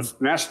 Mm-hmm. For the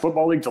National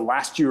Football League to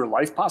last you your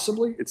life,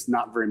 possibly, it's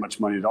not very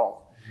much money at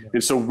all. Yeah.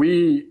 And so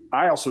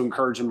I also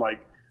encourage them,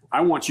 like,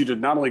 I want you to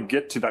not only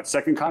get to that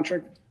second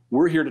contract,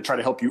 we're here to try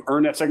to help you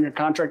earn that second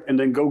contract and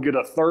then go get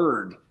a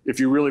third if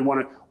you really want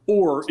to.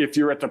 Or if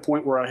you're at the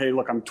point where, hey,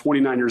 look, I'm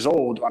 29 years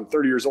old, I'm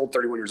 30 years old,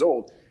 31 years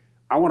old,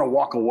 I want to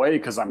walk away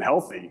because I'm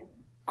healthy.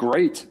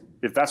 Great.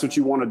 If that's what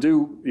you want to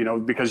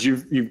do, because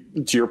you've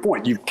to your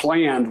point, you've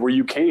planned where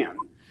you can.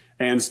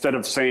 And instead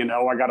of saying,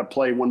 oh, I got to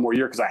play one more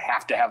year because I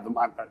have to have them,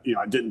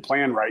 I didn't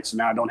plan right, so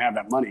now I don't have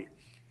that money.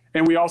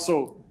 And we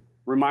also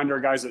remind our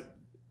guys that,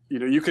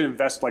 you can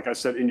invest, like I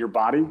said, in your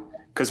body.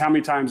 Because how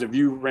many times have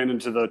you ran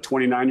into the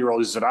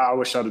 29-year-old who said, I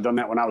wish I'd have done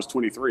that when I was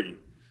 23?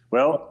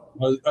 Well,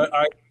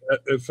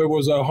 if it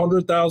was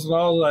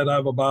 $100,000, I'd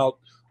have about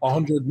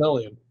 100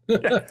 million.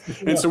 Yeah.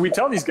 And so we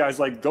tell these guys,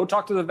 like, go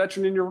talk to the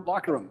veteran in your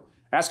locker room.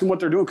 Ask them what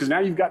they're doing, because now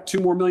you've got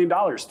 $2 more million,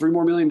 $3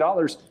 more million.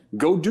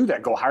 Go do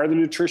that. Go hire the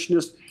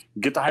nutritionist.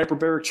 Get the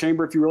hyperbaric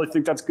chamber if you really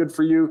think that's good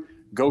for you.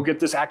 Go get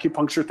this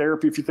acupuncture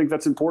therapy if you think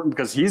that's important,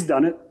 because he's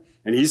done it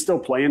and he's still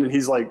playing. And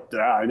he's like,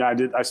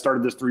 I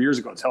started this 3 years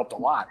ago. It's helped a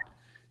lot,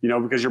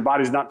 because your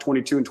body's not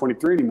 22 and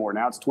 23 anymore.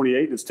 Now it's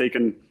 28 and it's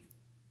taken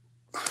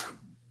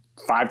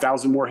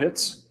 5,000 more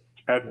hits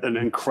at an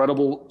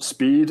incredible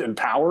speed and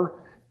power.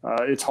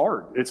 It's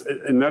hard.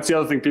 And that's the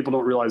other thing people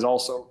don't realize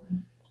also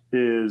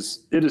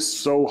is it is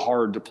so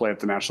hard to play at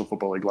the National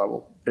Football League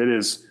level. It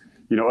is,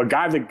 a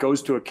guy that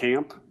goes to a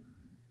camp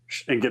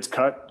and gets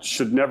cut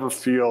should never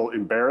feel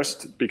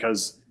embarrassed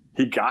because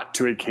he got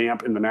to a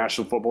camp in the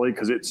National Football League,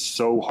 because it's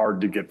so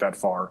hard to get that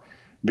far,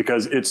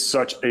 because it's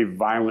such a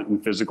violent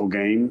and physical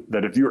game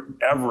that if you're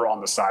ever on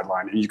the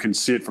sideline, and you can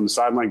see it from the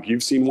sideline,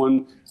 you've seen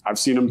one, I've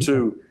seen them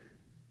too.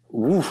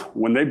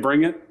 When they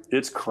bring it,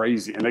 it's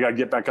crazy, and they got to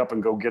get back up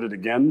and go get it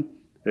again.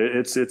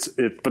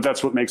 But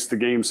that's what makes the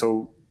game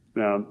so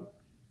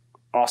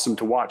awesome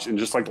to watch. And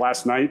just like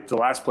last night, the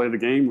last play of the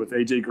game with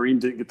AJ Green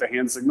didn't get the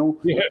hand signal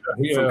from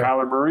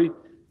Kyler Murray.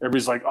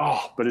 Everybody's like,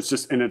 oh, but it's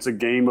a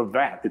game of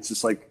that. It's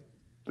just like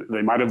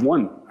they might have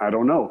won. I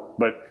don't know,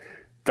 but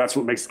that's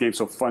what makes the game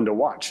so fun to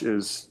watch.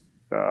 Is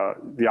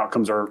the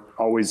outcomes are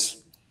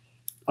always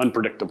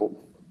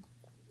unpredictable.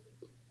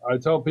 I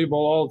tell people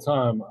all the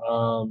time,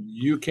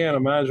 you can't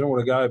imagine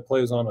what a guy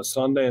plays on a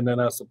Sunday and then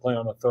has to play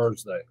on a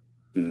Thursday.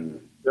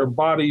 Their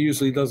body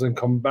usually doesn't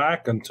come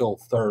back until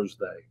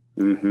Thursday.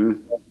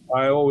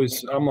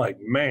 I'm like,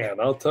 man,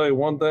 I'll tell you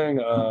one thing.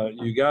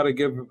 You got to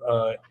give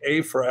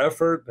A for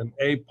effort and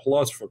A+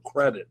 for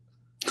credit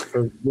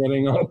for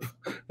getting up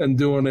and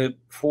doing it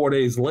 4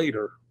 days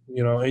later.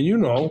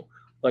 And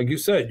like you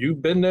said,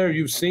 you've been there,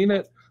 you've seen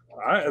it.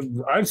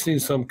 I've seen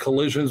some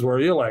collisions where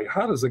you're like,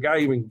 how does the guy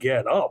even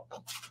get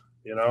up?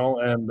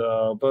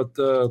 But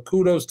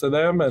kudos to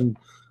them, and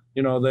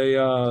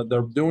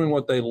they're doing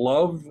what they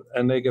love,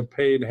 and they get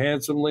paid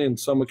handsomely in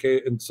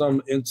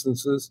some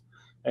instances,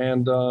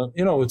 and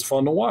it's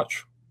fun to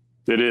watch.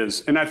 It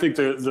is, and I think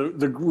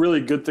the really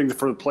good thing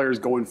for the players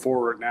going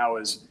forward now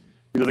is,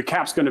 the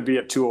cap's going to be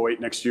at 208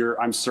 next year.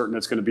 I'm certain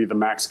it's going to be the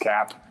max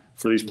cap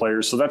for these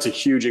players, so that's a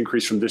huge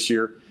increase from this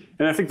year.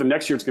 And I think the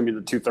next year it's going to be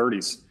the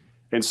 230s.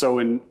 And so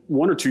in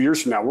 1 or 2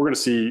 years from now, we're going to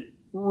see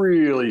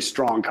really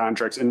strong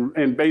contracts,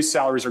 and base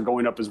salaries are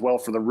going up as well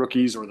for the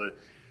rookies or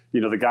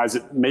the guys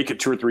that make it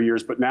 2 or 3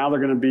 years. But now they're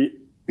going to be,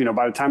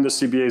 by the time the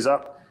CBA is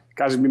up,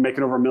 guys are going to be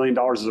making over $1 million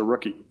as a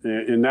rookie.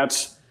 And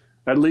that's,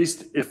 at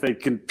least if they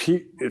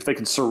compete, if they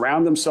can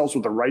surround themselves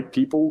with the right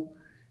people,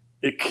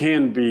 it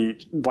can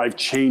be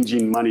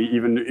life-changing money.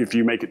 Even if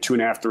you make it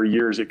 2.5, 3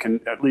 years, it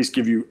can at least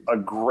give you a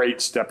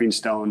great stepping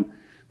stone,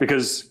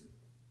 because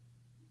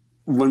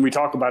when we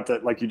talk about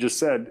that, like you just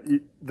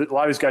said, a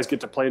lot of these guys get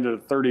to play into the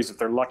 30s if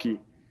they're lucky,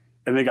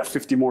 and they got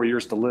 50 more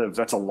years to live.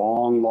 That's a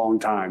long, long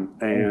time.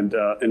 And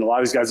a lot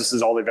of these guys, this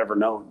is all they've ever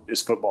known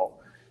is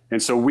football.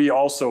 And so we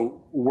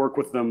also work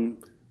with them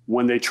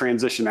when they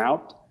transition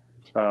out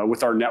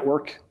with our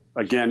network.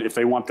 Again, if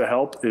they want the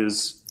help,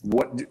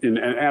 and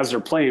as they're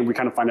playing, we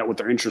kind of find out what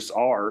their interests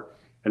are.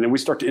 And then we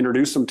start to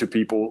introduce them to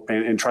people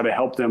and try to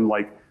help them,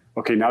 like,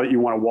 okay, now that you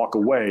want to walk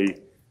away,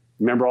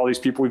 remember all these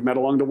people we've met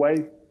along the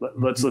way?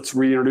 Let's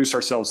reintroduce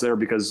ourselves there,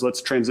 because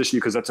let's transition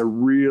you, because that's a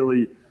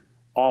really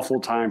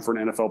awful time for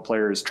an NFL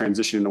player, is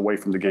transitioning away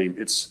from the game.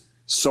 It's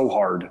so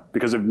hard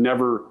because at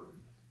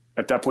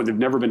that point, they've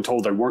never been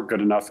told they weren't good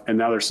enough. And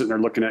now they're sitting there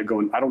looking at it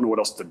going, I don't know what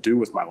else to do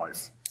with my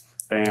life.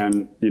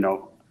 And,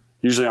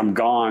 usually I'm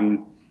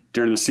gone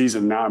during the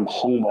season. Now I'm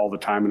home all the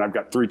time, and I've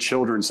got 3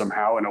 children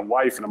somehow and a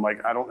wife. And I'm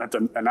like, I don't have to,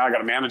 and now I got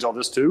to manage all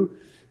this too.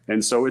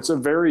 And so it's a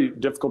very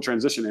difficult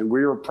transition, and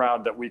we are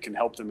proud that we can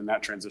help them in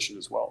that transition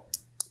as well.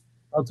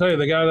 I'll tell you,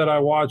 the guy that I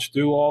watched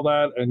do all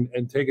that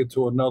and take it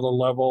to another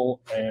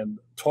level and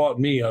taught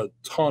me a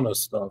ton of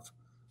stuff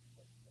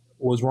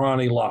was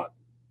Ronnie Lott.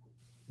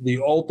 The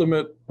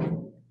ultimate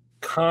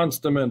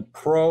consummate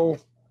pro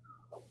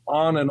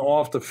on and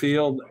off the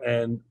field.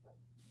 And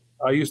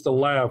I used to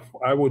laugh.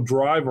 I would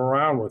drive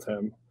around with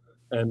him,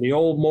 and the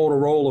old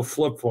Motorola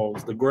flip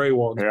phones, the gray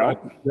ones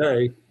back in the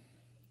day,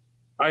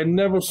 I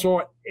never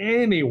saw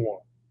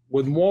anyone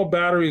with more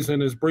batteries in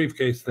his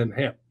briefcase than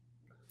him.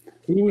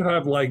 He would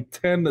have like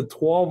 10 to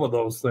 12 of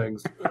those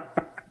things,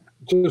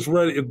 just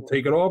ready to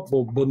take it off,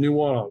 put new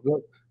one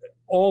on,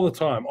 all the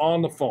time,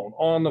 on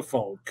the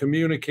phone,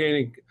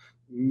 communicating,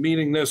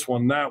 meeting this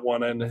one, that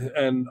one.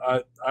 And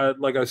I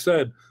like I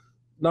said,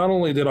 not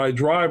only did I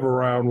drive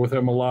around with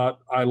him a lot,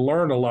 I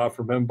learned a lot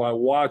from him by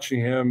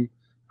watching him,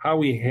 how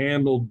he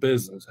handled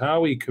business,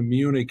 how he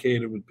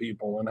communicated with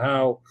people, and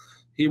how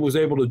he was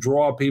able to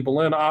draw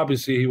people in.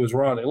 Obviously, he was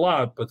Ronnie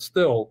Lott, but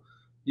still,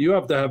 you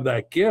have to have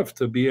that gift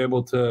to be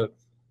able to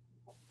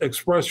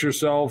express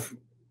yourself,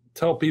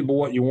 tell people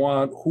what you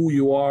want, who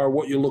you are,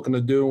 what you're looking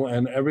to do,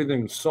 and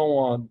everything so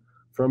on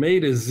from A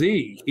to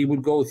Z. He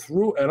would go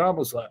through, and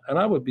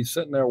I would be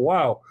sitting there,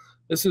 wow,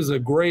 this is a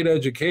great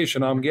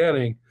education I'm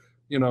getting,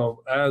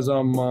 as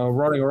I'm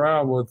running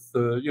around with,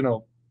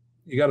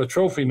 you got a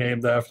trophy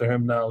named after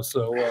him now,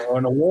 so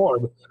an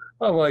award.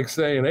 I'm like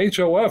saying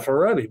HOF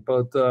already,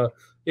 but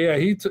yeah,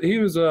 he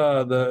was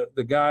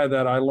the guy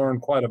that I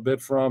learned quite a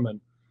bit from,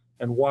 and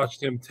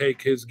watched him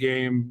take his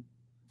game.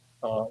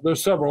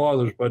 There's several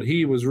others, but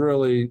he was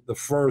really the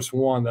first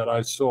one that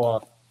I saw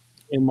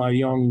in my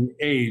young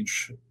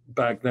age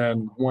back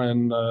then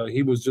when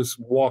he was just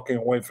walking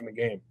away from the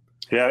game.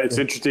 Yeah, it's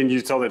interesting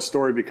you tell that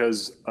story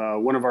because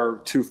one of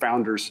our two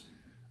founders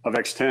of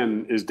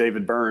X10 is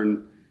David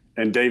Byrne,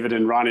 and David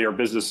and Ronnie are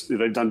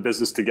they've done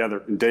business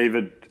together. And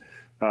David,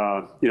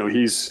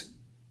 he's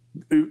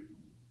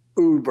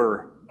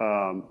uber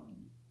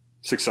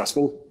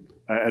successful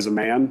as a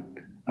man.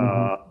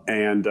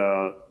 And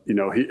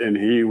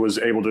he was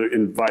able to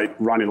invite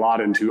Ronnie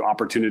Lott into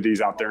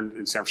opportunities out there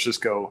in San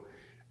Francisco.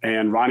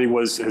 And Ronnie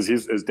was,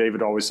 as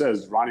David always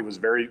says, Ronnie was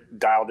very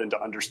dialed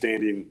into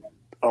understanding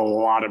a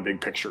lot of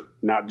big picture,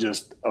 not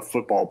just a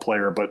football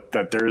player, but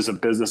that there is a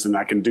business and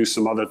I can do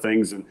some other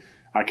things and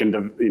I can,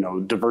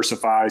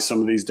 diversify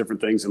some of these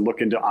different things and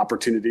look into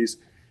opportunities.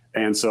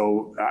 And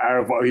so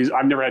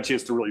I've never had a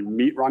chance to really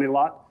meet Ronnie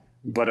Lott,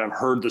 but I've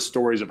heard the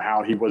stories of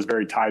how he was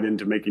very tied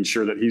into making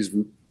sure that he's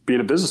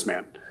being a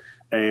businessman.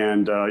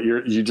 And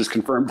you just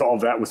confirmed all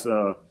of that with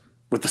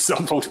the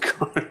cell phone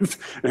cards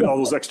and all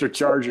those extra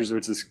chargers,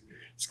 which is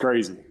it's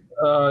crazy.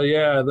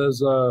 Yeah,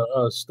 there's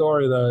a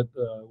story that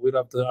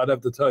I'd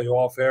have to tell you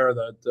off air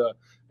that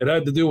it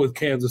had to do with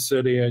Kansas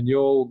City, and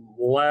you'll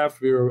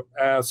laugh your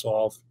ass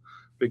off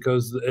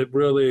because it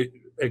really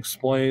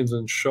explains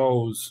and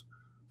shows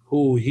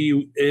who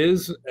he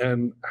is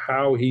and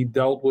how he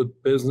dealt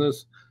with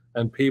business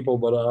and people.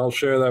 But I'll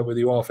share that with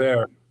you off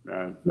air.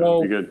 That'd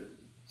be good.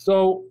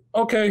 So,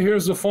 okay,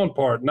 here's the fun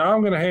part. Now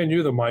I'm going to hand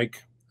you the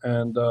mic,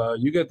 and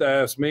you get to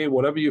ask me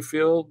whatever you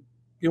feel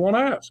you want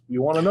to ask.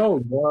 You want to know.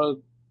 You want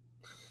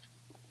to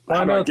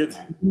find out. You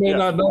may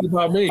not know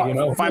about me.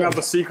 Find out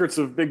the secrets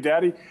of Big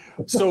Daddy.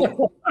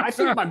 So I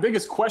think my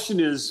biggest question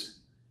is,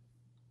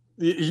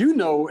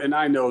 and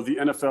I know the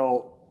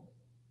NFL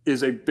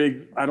is a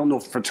big, I don't know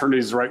if fraternity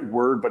is the right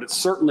word, but it's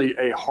certainly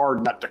a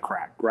hard nut to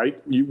crack,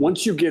 right?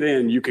 Once you get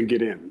in, you can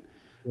get in.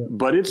 Yeah.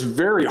 But it's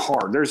very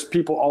hard. There's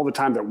people all the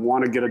time that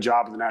want to get a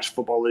job in the National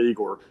Football League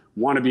or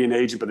want to be an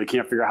agent, but they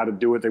can't figure out how to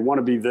do it. They want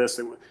to be this.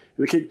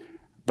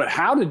 But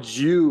how did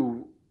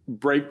you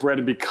break bread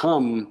and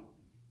become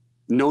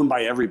known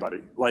by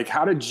everybody? Like,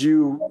 how did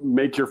you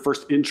make your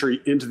first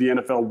entry into the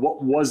NFL?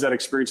 What was that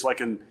experience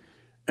like? And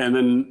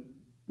then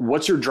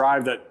what's your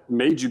drive that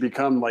made you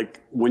become, like,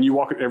 when you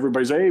walk,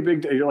 everybody's, hey,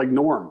 Big Daddy, you're like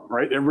Norm,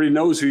 right? Everybody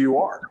knows who you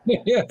are.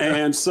 Yeah.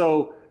 And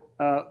so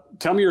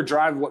tell me your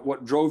drive,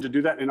 what drove to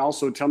do that, and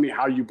also tell me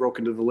how you broke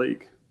into the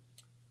league.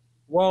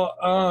 Well,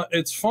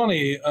 it's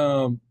funny.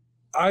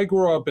 I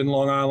grew up in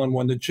Long Island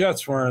when the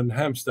Jets were in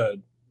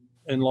Hempstead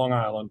in Long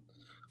Island.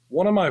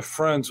 One of my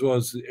friends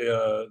was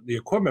the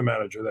equipment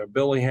manager there,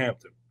 Billy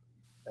Hampton.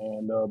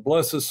 And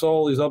bless his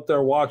soul, he's up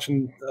there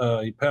watching.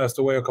 He passed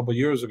away a couple of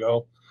years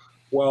ago.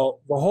 Well,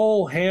 the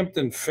whole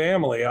Hampton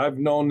family, I've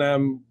known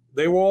them.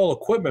 They were all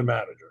equipment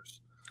managers.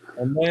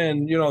 And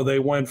then, they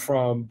went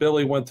from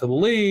Billy went to the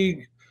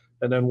league,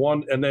 and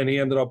then he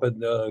ended up at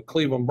the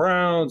Cleveland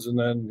Browns, and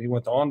then he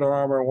went to Under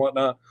Armour and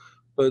whatnot.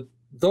 But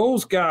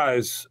those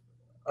guys,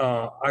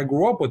 I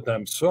grew up with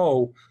them.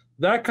 So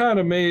that kind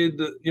of made,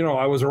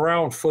 I was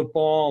around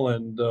football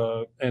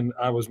and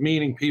I was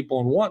meeting people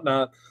and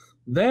whatnot.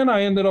 Then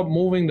I ended up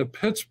moving to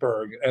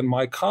Pittsburgh, and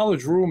my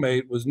college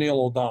roommate was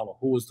Neil O'Donnell,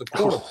 who was the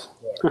quarterback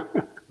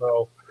there.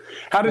 So,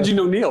 how did you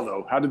know Neil,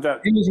 though? How did that?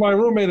 He was my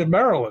roommate in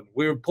Maryland.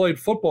 We played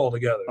football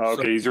together. Oh,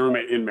 okay, he's your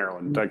roommate in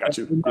Maryland. I got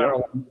you. In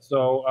Maryland.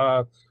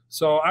 Yep.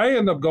 So I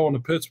ended up going to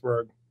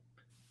Pittsburgh,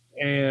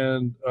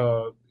 and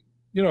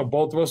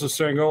both of us are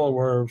single, and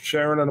we're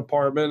sharing an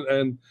apartment.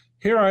 And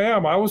here I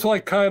am. I was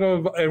like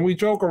and we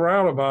joke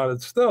around about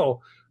it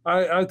still.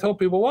 I tell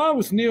people, well, I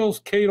was Neil's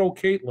Cato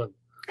Caitlin.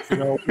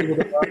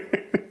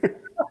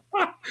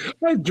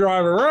 I'd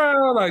drive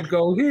around, I'd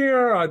go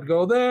here, I'd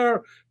go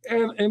there.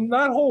 And in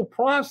that whole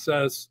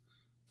process,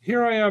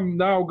 here I am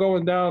now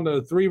going down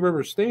to Three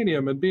River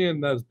Stadium and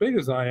being as big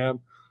as I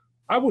am,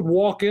 I would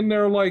walk in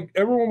there like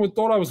everyone would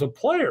thought I was a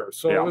player.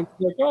 So it's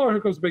like, oh,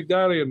 here comes Big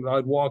Daddy. And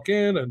I'd walk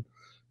in.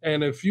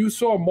 And if you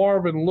saw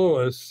Marvin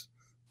Lewis,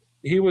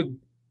 he would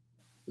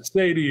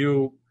say to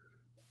you,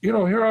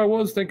 here I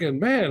was thinking,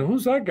 man,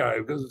 who's that guy?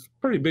 Because it's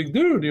a pretty big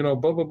dude, blah,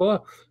 blah, blah.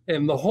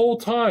 And the whole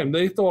time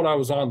they thought I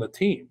was on the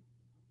team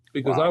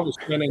because I was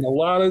spending a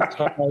lot of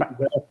time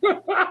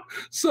there.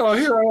 So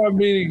here I'm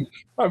meeting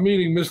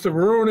Mr.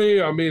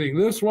 Maroney. I'm meeting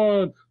this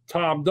one,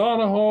 Tom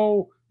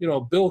Donahoe.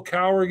 Bill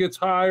Cowher gets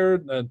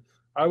hired. And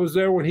I was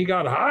there when he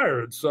got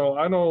hired. So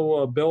I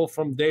know Bill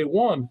from day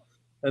one.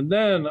 And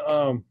then,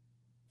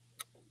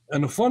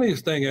 and the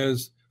funniest thing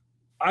is,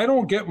 I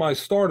don't get my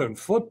start in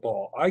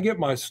football. I get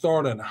my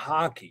start in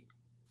hockey.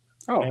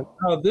 Oh. And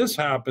how this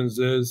happens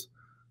is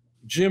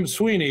Jim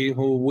Sweeney,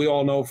 who we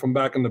all know from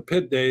back in the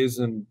Pitt days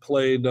and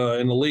played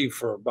in the league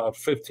for about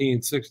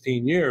 15,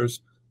 16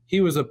 years,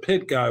 he was a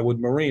Pitt guy with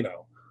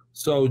Marino.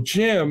 So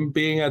Jim,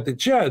 being at the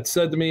Jets,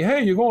 said to me,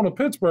 hey, you're going to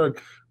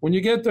Pittsburgh. When you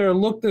get there,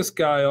 look this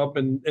guy up,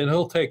 and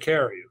he'll take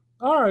care of you.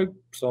 All right.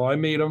 So I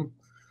meet him,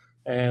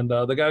 and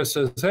the guy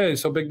says, hey,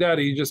 so Big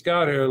Daddy, you just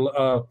got here.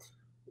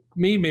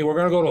 Meet me. We're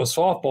going to go to a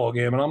softball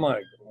game. And I'm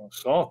like,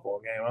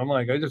 softball game? I'm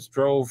like, I just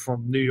drove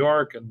from New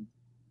York, and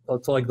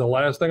that's like the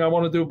last thing I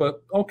want to do,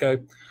 but okay.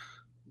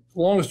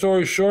 Long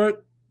story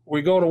short,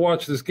 we go to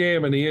watch this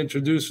game, and he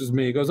introduces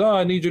me. He goes, oh,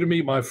 I need you to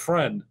meet my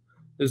friend.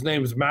 His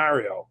name's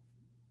Mario.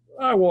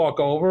 I walk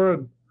over,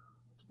 and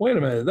wait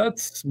a minute,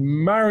 that's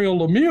Mario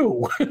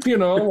Lemieux. You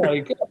know,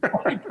 like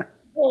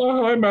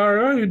oh, hi,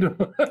 Mario. How you doing?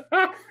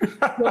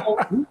 So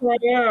here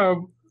I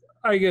am.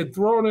 I get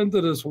thrown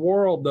into this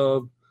world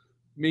of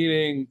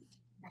meeting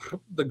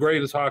the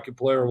greatest hockey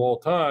player of all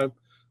time.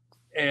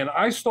 And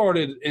I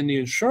started in the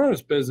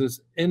insurance business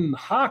in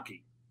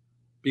hockey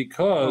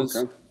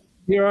because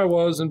here I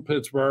was in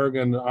Pittsburgh,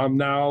 and I'm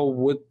now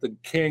with the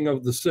king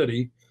of the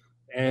city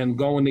and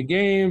going to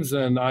games,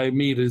 and I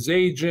meet his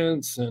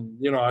agents, and,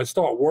 you know, I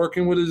start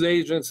working with his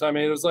agents. I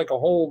mean, it was like a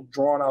whole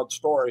drawn out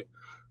story.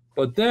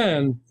 But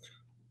then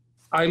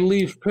I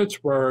leave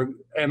Pittsburgh,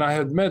 and I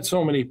had met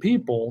so many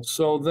people.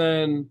 So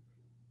then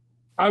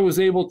I was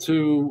able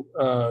to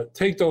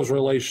take those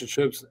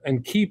relationships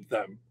and keep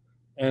them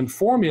and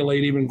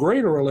formulate even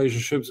greater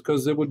relationships,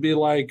 because it would be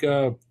like,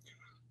 you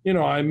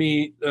know, I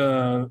meet,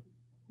 you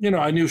know,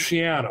 I knew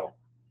Shiano.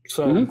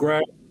 So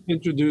Greg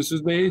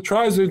introduces me. He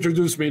tries to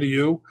introduce me to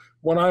you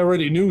when I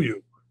already knew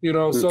you, you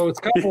know, so it's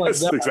kind of like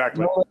that.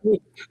 Exactly.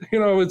 You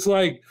know, it's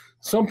like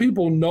some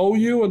people know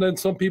you, and then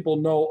some people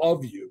know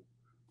of you.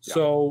 Yeah.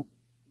 So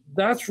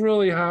that's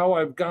really how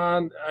I've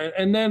gone.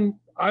 And then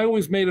I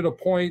always made it a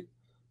point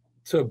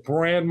to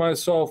brand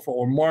myself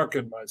or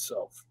market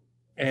myself.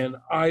 And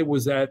I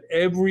was at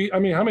every – I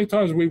mean, how many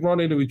times have we run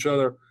into each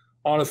other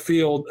on a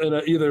field,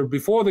 either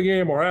before the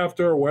game or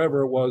after, or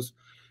wherever it was,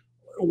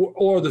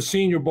 or the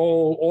Senior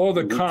Bowl, or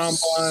the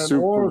Combine,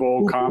 Super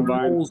Bowl,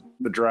 Combine,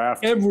 the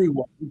draft.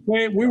 Everyone.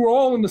 We were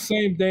all in the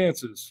same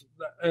dances.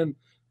 And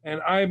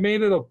I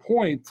made it a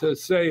point to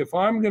say, if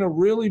I'm going to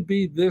really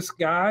be this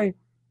guy,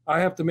 I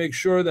have to make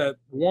sure that,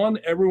 one,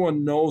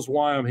 everyone knows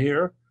why I'm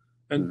here,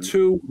 and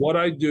two, what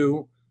I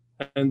do,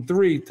 and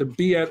three, to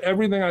be at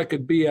everything I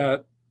could be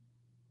at,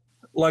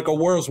 like a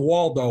Where's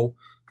Waldo,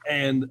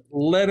 and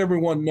let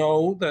everyone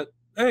know that,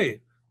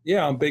 hey,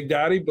 yeah, I'm Big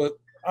Daddy, but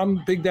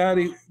I'm Big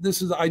Daddy.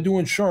 I do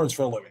insurance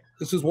for a living.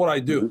 This is what I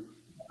do.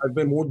 I've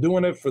been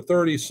doing it for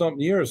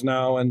 30-something years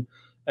now, and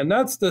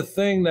that's the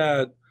thing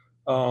that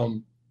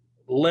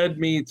led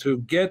me to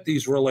get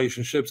these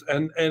relationships,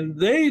 and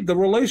the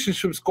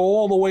relationships go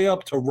all the way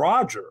up to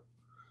Roger.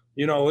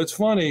 You know, it's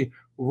funny.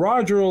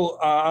 Roger,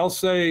 I'll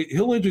say,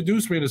 he'll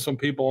introduce me to some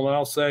people, and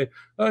I'll say,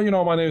 you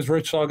know, my name is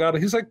Rich Salgado.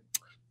 He's like,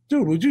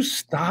 dude, would you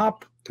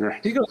stop?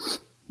 He goes,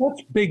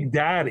 what's Big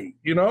Daddy?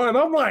 You know, and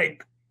I'm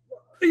like,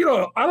 you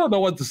know, I don't know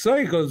what to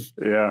say, because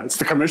yeah, it's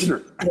the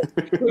commissioner.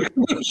 The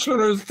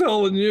commissioner is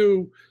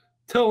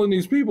telling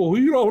these people who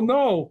you don't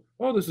know,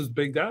 oh, this is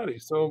Big Daddy.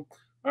 So,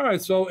 all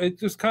right, so it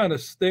just kind of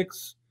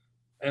sticks,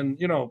 and,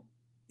 you know,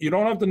 you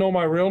don't have to know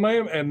my real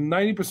name, and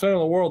 90% of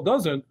the world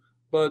doesn't,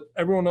 but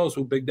everyone knows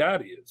who Big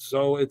Daddy is.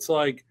 So it's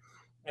like,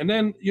 and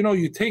then, you know,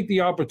 you take the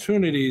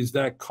opportunities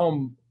that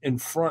come in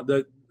front,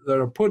 that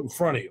are put in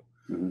front of you.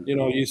 You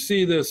know, you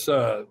see this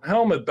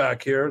helmet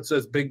back here. It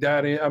says Big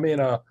Daddy. I mean,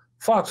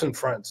 Fox and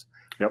Friends.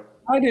 Yep.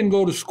 I didn't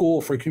go to school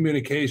for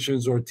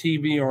communications or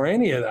TV or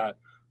any of that,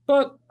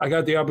 but I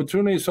got the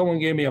opportunity. Someone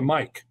gave me a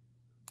mic,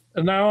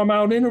 and now I'm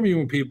out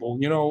interviewing people,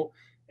 you know,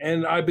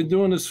 and I've been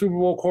doing the Super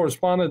Bowl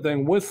correspondent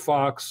thing with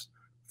Fox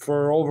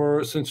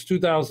since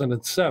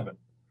 2007.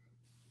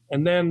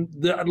 And then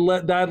that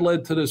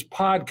led to this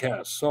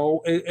podcast.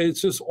 So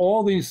it's just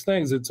all these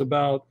things. It's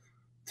about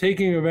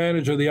taking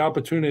advantage of the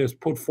opportunity that's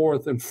put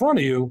forth in front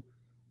of you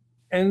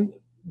and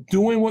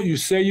doing what you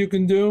say you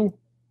can do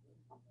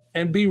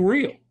and be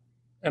real.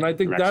 And I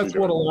think that's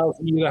what allows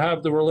me to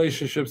have the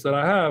relationships that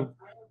I have,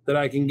 that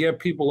I can get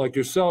people like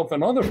yourself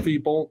and other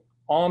people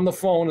on the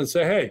phone and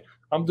say, hey,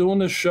 I'm doing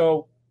this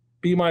show.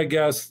 Be my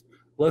guest.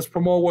 Let's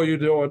promote what you're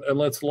doing, and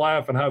let's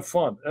laugh and have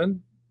fun. And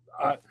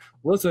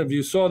listen, if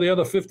you saw the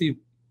other 50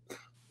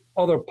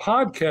 other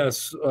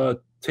podcast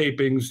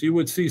tapings, you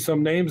would see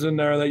some names in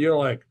there that you're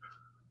like,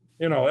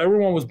 you know,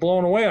 everyone was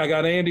blown away. I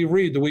got Andy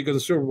Reid the week of the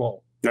Super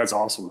Bowl. That's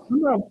awesome.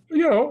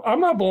 I'm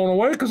not blown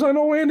away because I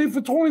know Andy for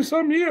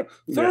 20-some years,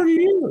 30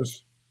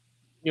 years.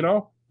 You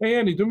know, hey,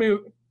 Andy,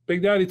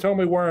 Big Daddy, tell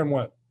me where and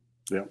when.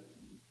 Yeah.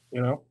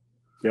 You know?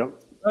 Yep.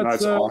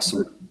 That's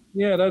awesome.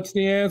 Yeah, that's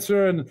the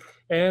answer.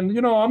 And,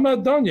 you know, I'm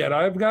not done yet.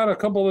 I've got a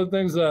couple of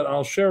things that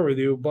I'll share with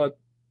you, but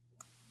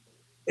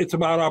it's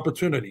about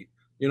opportunity.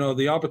 You know,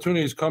 the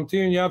opportunities come to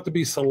you, and you have to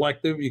be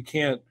selective. You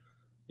can't,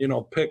 you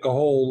know, pick a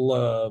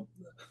whole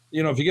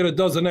you know, if you get a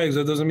dozen eggs,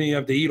 that doesn't mean you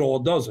have to eat all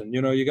a dozen.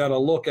 You know, you got to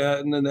look at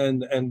it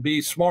and be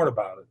smart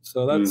about it.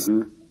 So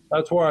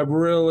That's where I've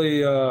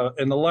really,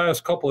 in the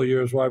last couple of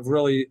years, where I've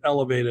really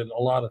elevated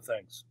a lot of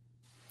things.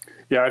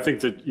 Yeah, I think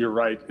that you're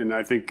right. And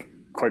I think,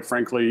 quite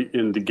frankly,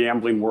 in the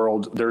gambling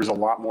world, there's a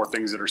lot more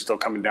things that are still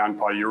coming down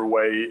probably your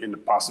way in the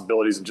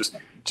possibilities, and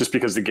just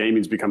because the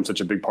gaming's become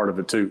such a big part of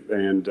it too.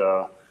 And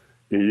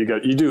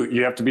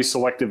you have to be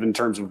selective in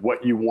terms of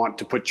what you want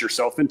to put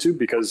yourself into,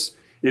 because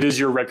it is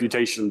your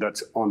reputation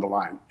that's on the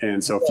line.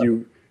 And so if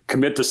you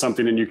commit to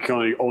something and you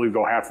can only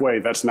go halfway,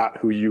 that's not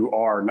who you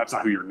are, and that's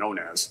not who you're known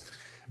as.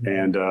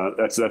 And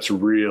that's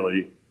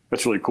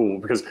really cool,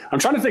 because I'm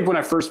trying to think when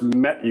I first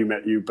met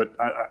you, but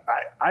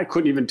I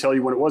couldn't even tell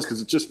you when it was,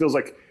 because it just feels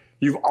like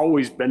you've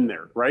always been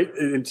there, right?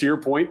 And to your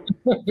point,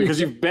 because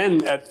you've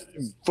been at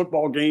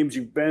football games,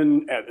 you've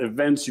been at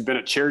events, you've been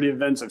at charity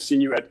events. I've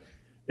seen you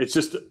it's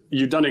just,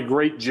 you've done a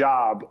great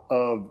job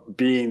of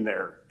being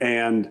there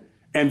and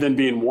then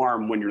being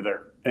warm when you're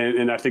there.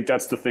 And I think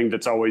that's the thing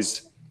that's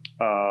always,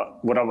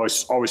 what I've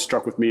always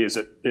struck with me is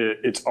that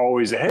it's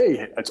always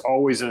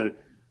a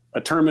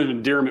term of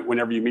endearment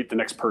whenever you meet the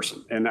next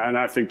person. And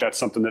I think that's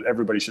something that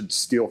everybody should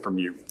steal from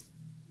you.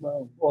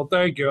 Well,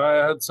 thank you.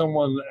 I had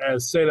someone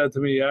say that to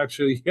me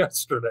actually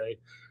yesterday.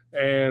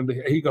 And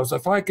he goes,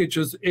 if I could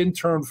just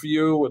intern for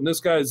you, and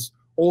this guy's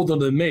older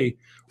than me,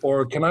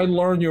 or can I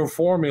learn your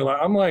formula?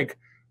 I'm like,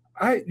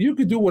 you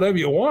could do whatever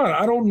you want.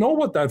 I don't know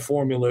what that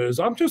formula is.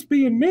 I'm just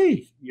being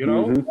me, you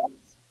know? Mm-hmm.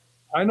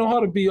 I know how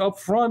to be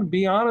upfront,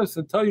 be honest,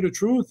 and tell you the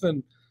truth.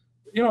 And,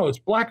 it's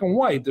black and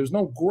white. There's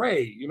no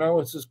gray,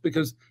 it's just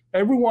because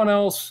everyone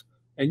else,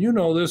 and you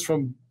know this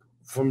from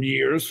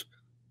years,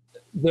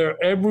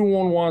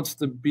 everyone wants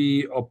to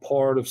be a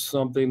part of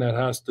something that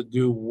has to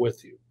do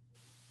with you,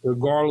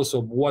 regardless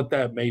of what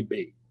that may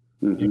be.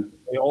 Mm-hmm.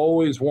 They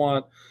always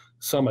want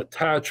some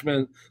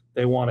attachment.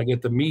 They want to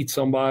get to meet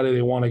somebody.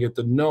 They want to get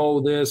to know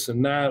this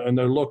and that, and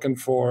they're looking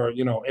for,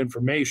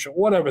 information,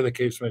 whatever the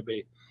case may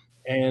be.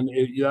 And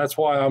that's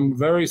why I'm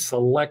very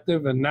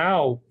selective, and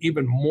now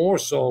even more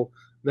so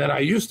than I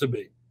used to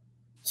be.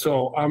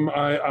 So I'm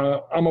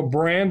a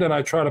brand, and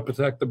I try to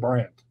protect the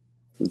brand.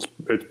 It's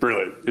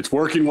brilliant. It's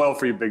working well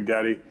for you, Big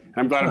Daddy.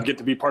 I'm glad I get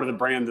to be part of the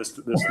brand this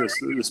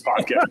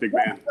podcast, big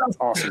man. That's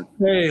awesome.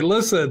 Hey,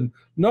 listen.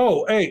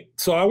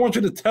 So I want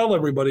you to tell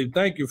everybody,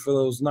 thank you for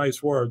those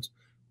nice words.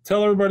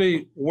 Tell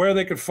everybody where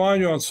they could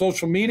find you on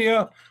social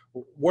media,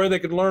 where they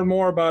could learn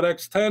more about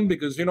X10,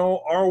 because,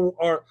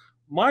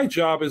 my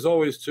job is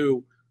always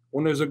to,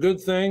 when there's a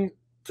good thing,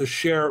 to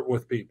share it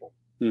with people.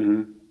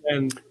 Mm-hmm.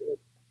 And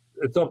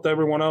it's up to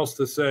everyone else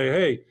to say,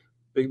 hey,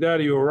 Big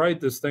Daddy, you were right.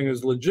 This thing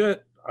is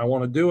legit. I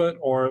want to do it,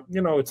 or,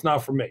 it's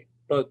not for me.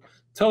 But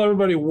tell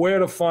everybody where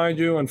to find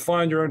you and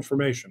find your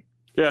information.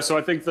 Yeah, so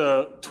I think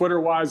the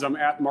Twitter-wise, I'm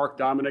at Mark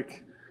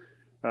Dominik.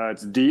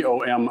 It's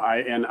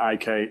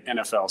Dominik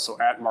NFL. So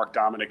at Mark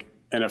Dominik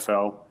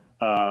NFL.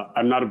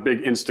 I'm not a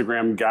big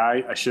Instagram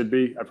guy. I should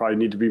be. I probably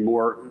need to be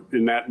more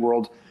in that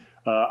world.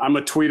 I'm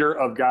a tweeter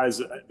of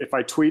guys. If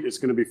I tweet, it's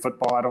going to be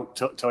football. I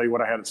don't tell you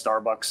what I had at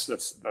Starbucks.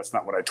 That's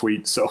not what I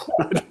tweet. So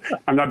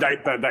I'm not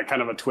that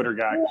kind of a Twitter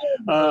guy,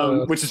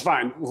 which is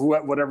fine.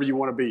 Whatever you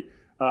want to be.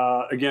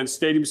 Again,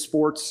 Stadium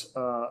Sports.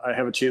 I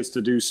have a chance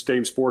to do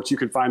Stadium Sports. You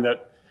can find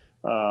that.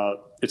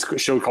 It's a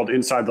show called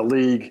Inside the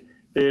League.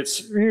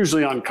 It's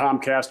usually on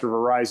Comcast or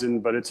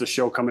Verizon, but it's a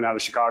show coming out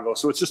of Chicago.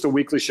 So it's just a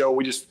weekly show.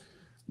 We just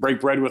break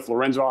bread with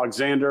Lorenzo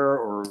Alexander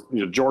or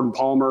Jordan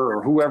Palmer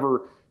or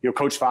whoever.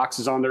 Coach Fox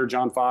is on there,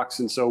 John Fox.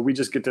 And so we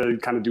just get to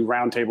kind of do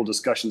roundtable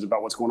discussions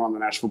about what's going on in the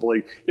National Football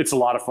League. It's a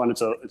lot of fun.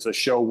 It's a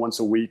show once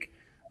a week.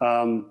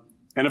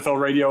 NFL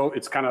radio,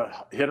 it's kind of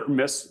hit or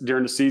miss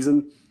during the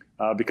season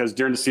because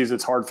during the season,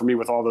 it's hard for me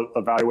with all the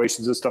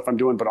evaluations and stuff I'm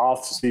doing. But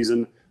off the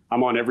season,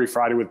 I'm on every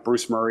Friday with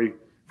Bruce Murray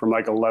from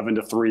like 11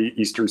 to 3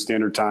 Eastern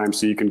Standard Time.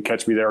 So you can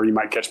catch me there, or you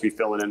might catch me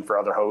filling in for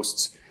other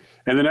hosts.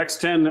 And then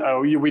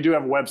X10, we do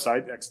have a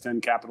website,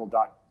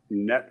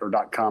 x10capital.net or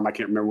 .com. I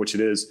can't remember which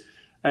it is.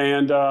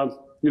 And,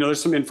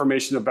 there's some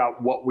information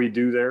about what we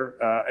do there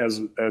as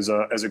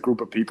a group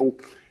of people.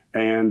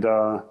 And,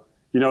 I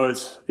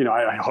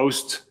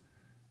host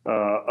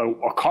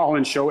a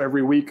call-in show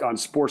every week on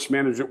Sports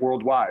Management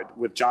Worldwide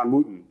with John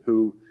Wooten,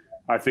 who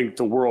I think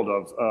the world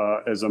of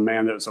as a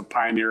man that's a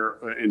pioneer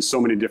in so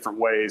many different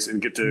ways,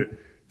 and get to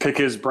pick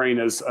his brain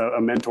as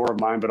a mentor of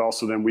mine. But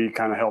also then we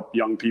kind of help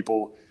young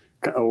people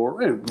or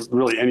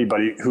really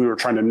anybody who are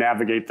trying to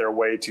navigate their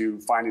way to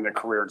finding a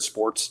career in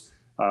sports.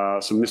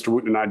 So Mr.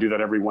 Wooten and I do that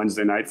every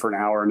Wednesday night for an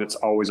hour, and it's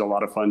always a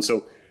lot of fun.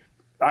 So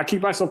I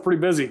keep myself pretty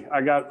busy.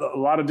 I got a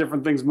lot of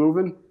different things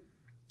moving,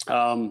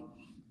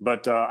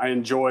 but I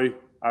enjoy.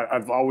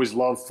 I've always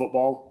loved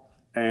football,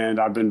 and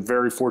I've been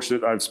very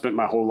fortunate. I've spent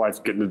my whole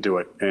life getting to do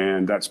it,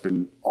 and that's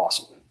been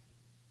awesome.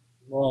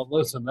 Well,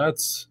 listen,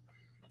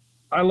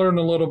 I learned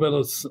a little bit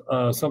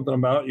of something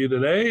about you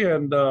today,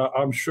 and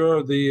I'm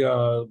sure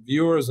the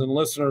viewers and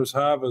listeners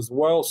have as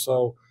well.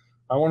 So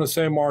I want to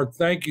say, Mark,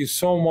 thank you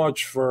so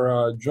much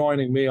for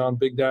joining me on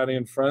Big Daddy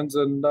and Friends.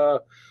 And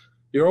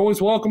you're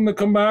always welcome to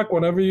come back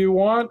whenever you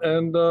want.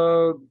 And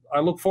I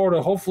look forward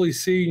to hopefully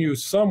seeing you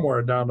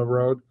somewhere down the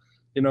road.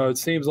 it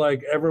seems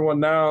like everyone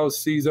now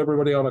sees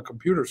everybody on a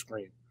computer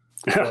screen.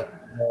 So,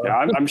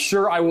 yeah, I'm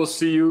sure I will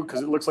see you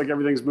because it looks like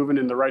everything's moving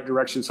in the right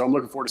direction. So I'm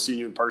looking forward to seeing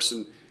you in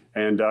person.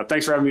 And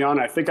thanks for having me on.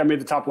 I think I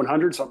made the top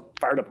 100, so I'm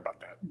fired up about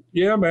that.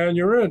 Yeah, man,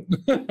 you're in.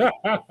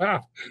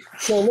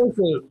 So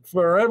listen,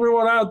 for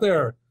everyone out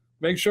there,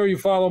 make sure you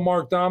follow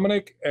Mark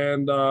Dominik.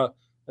 And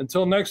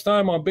until next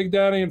time on Big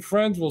Daddy and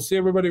Friends, we'll see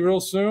everybody real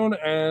soon.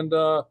 And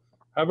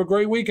have a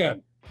great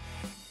weekend.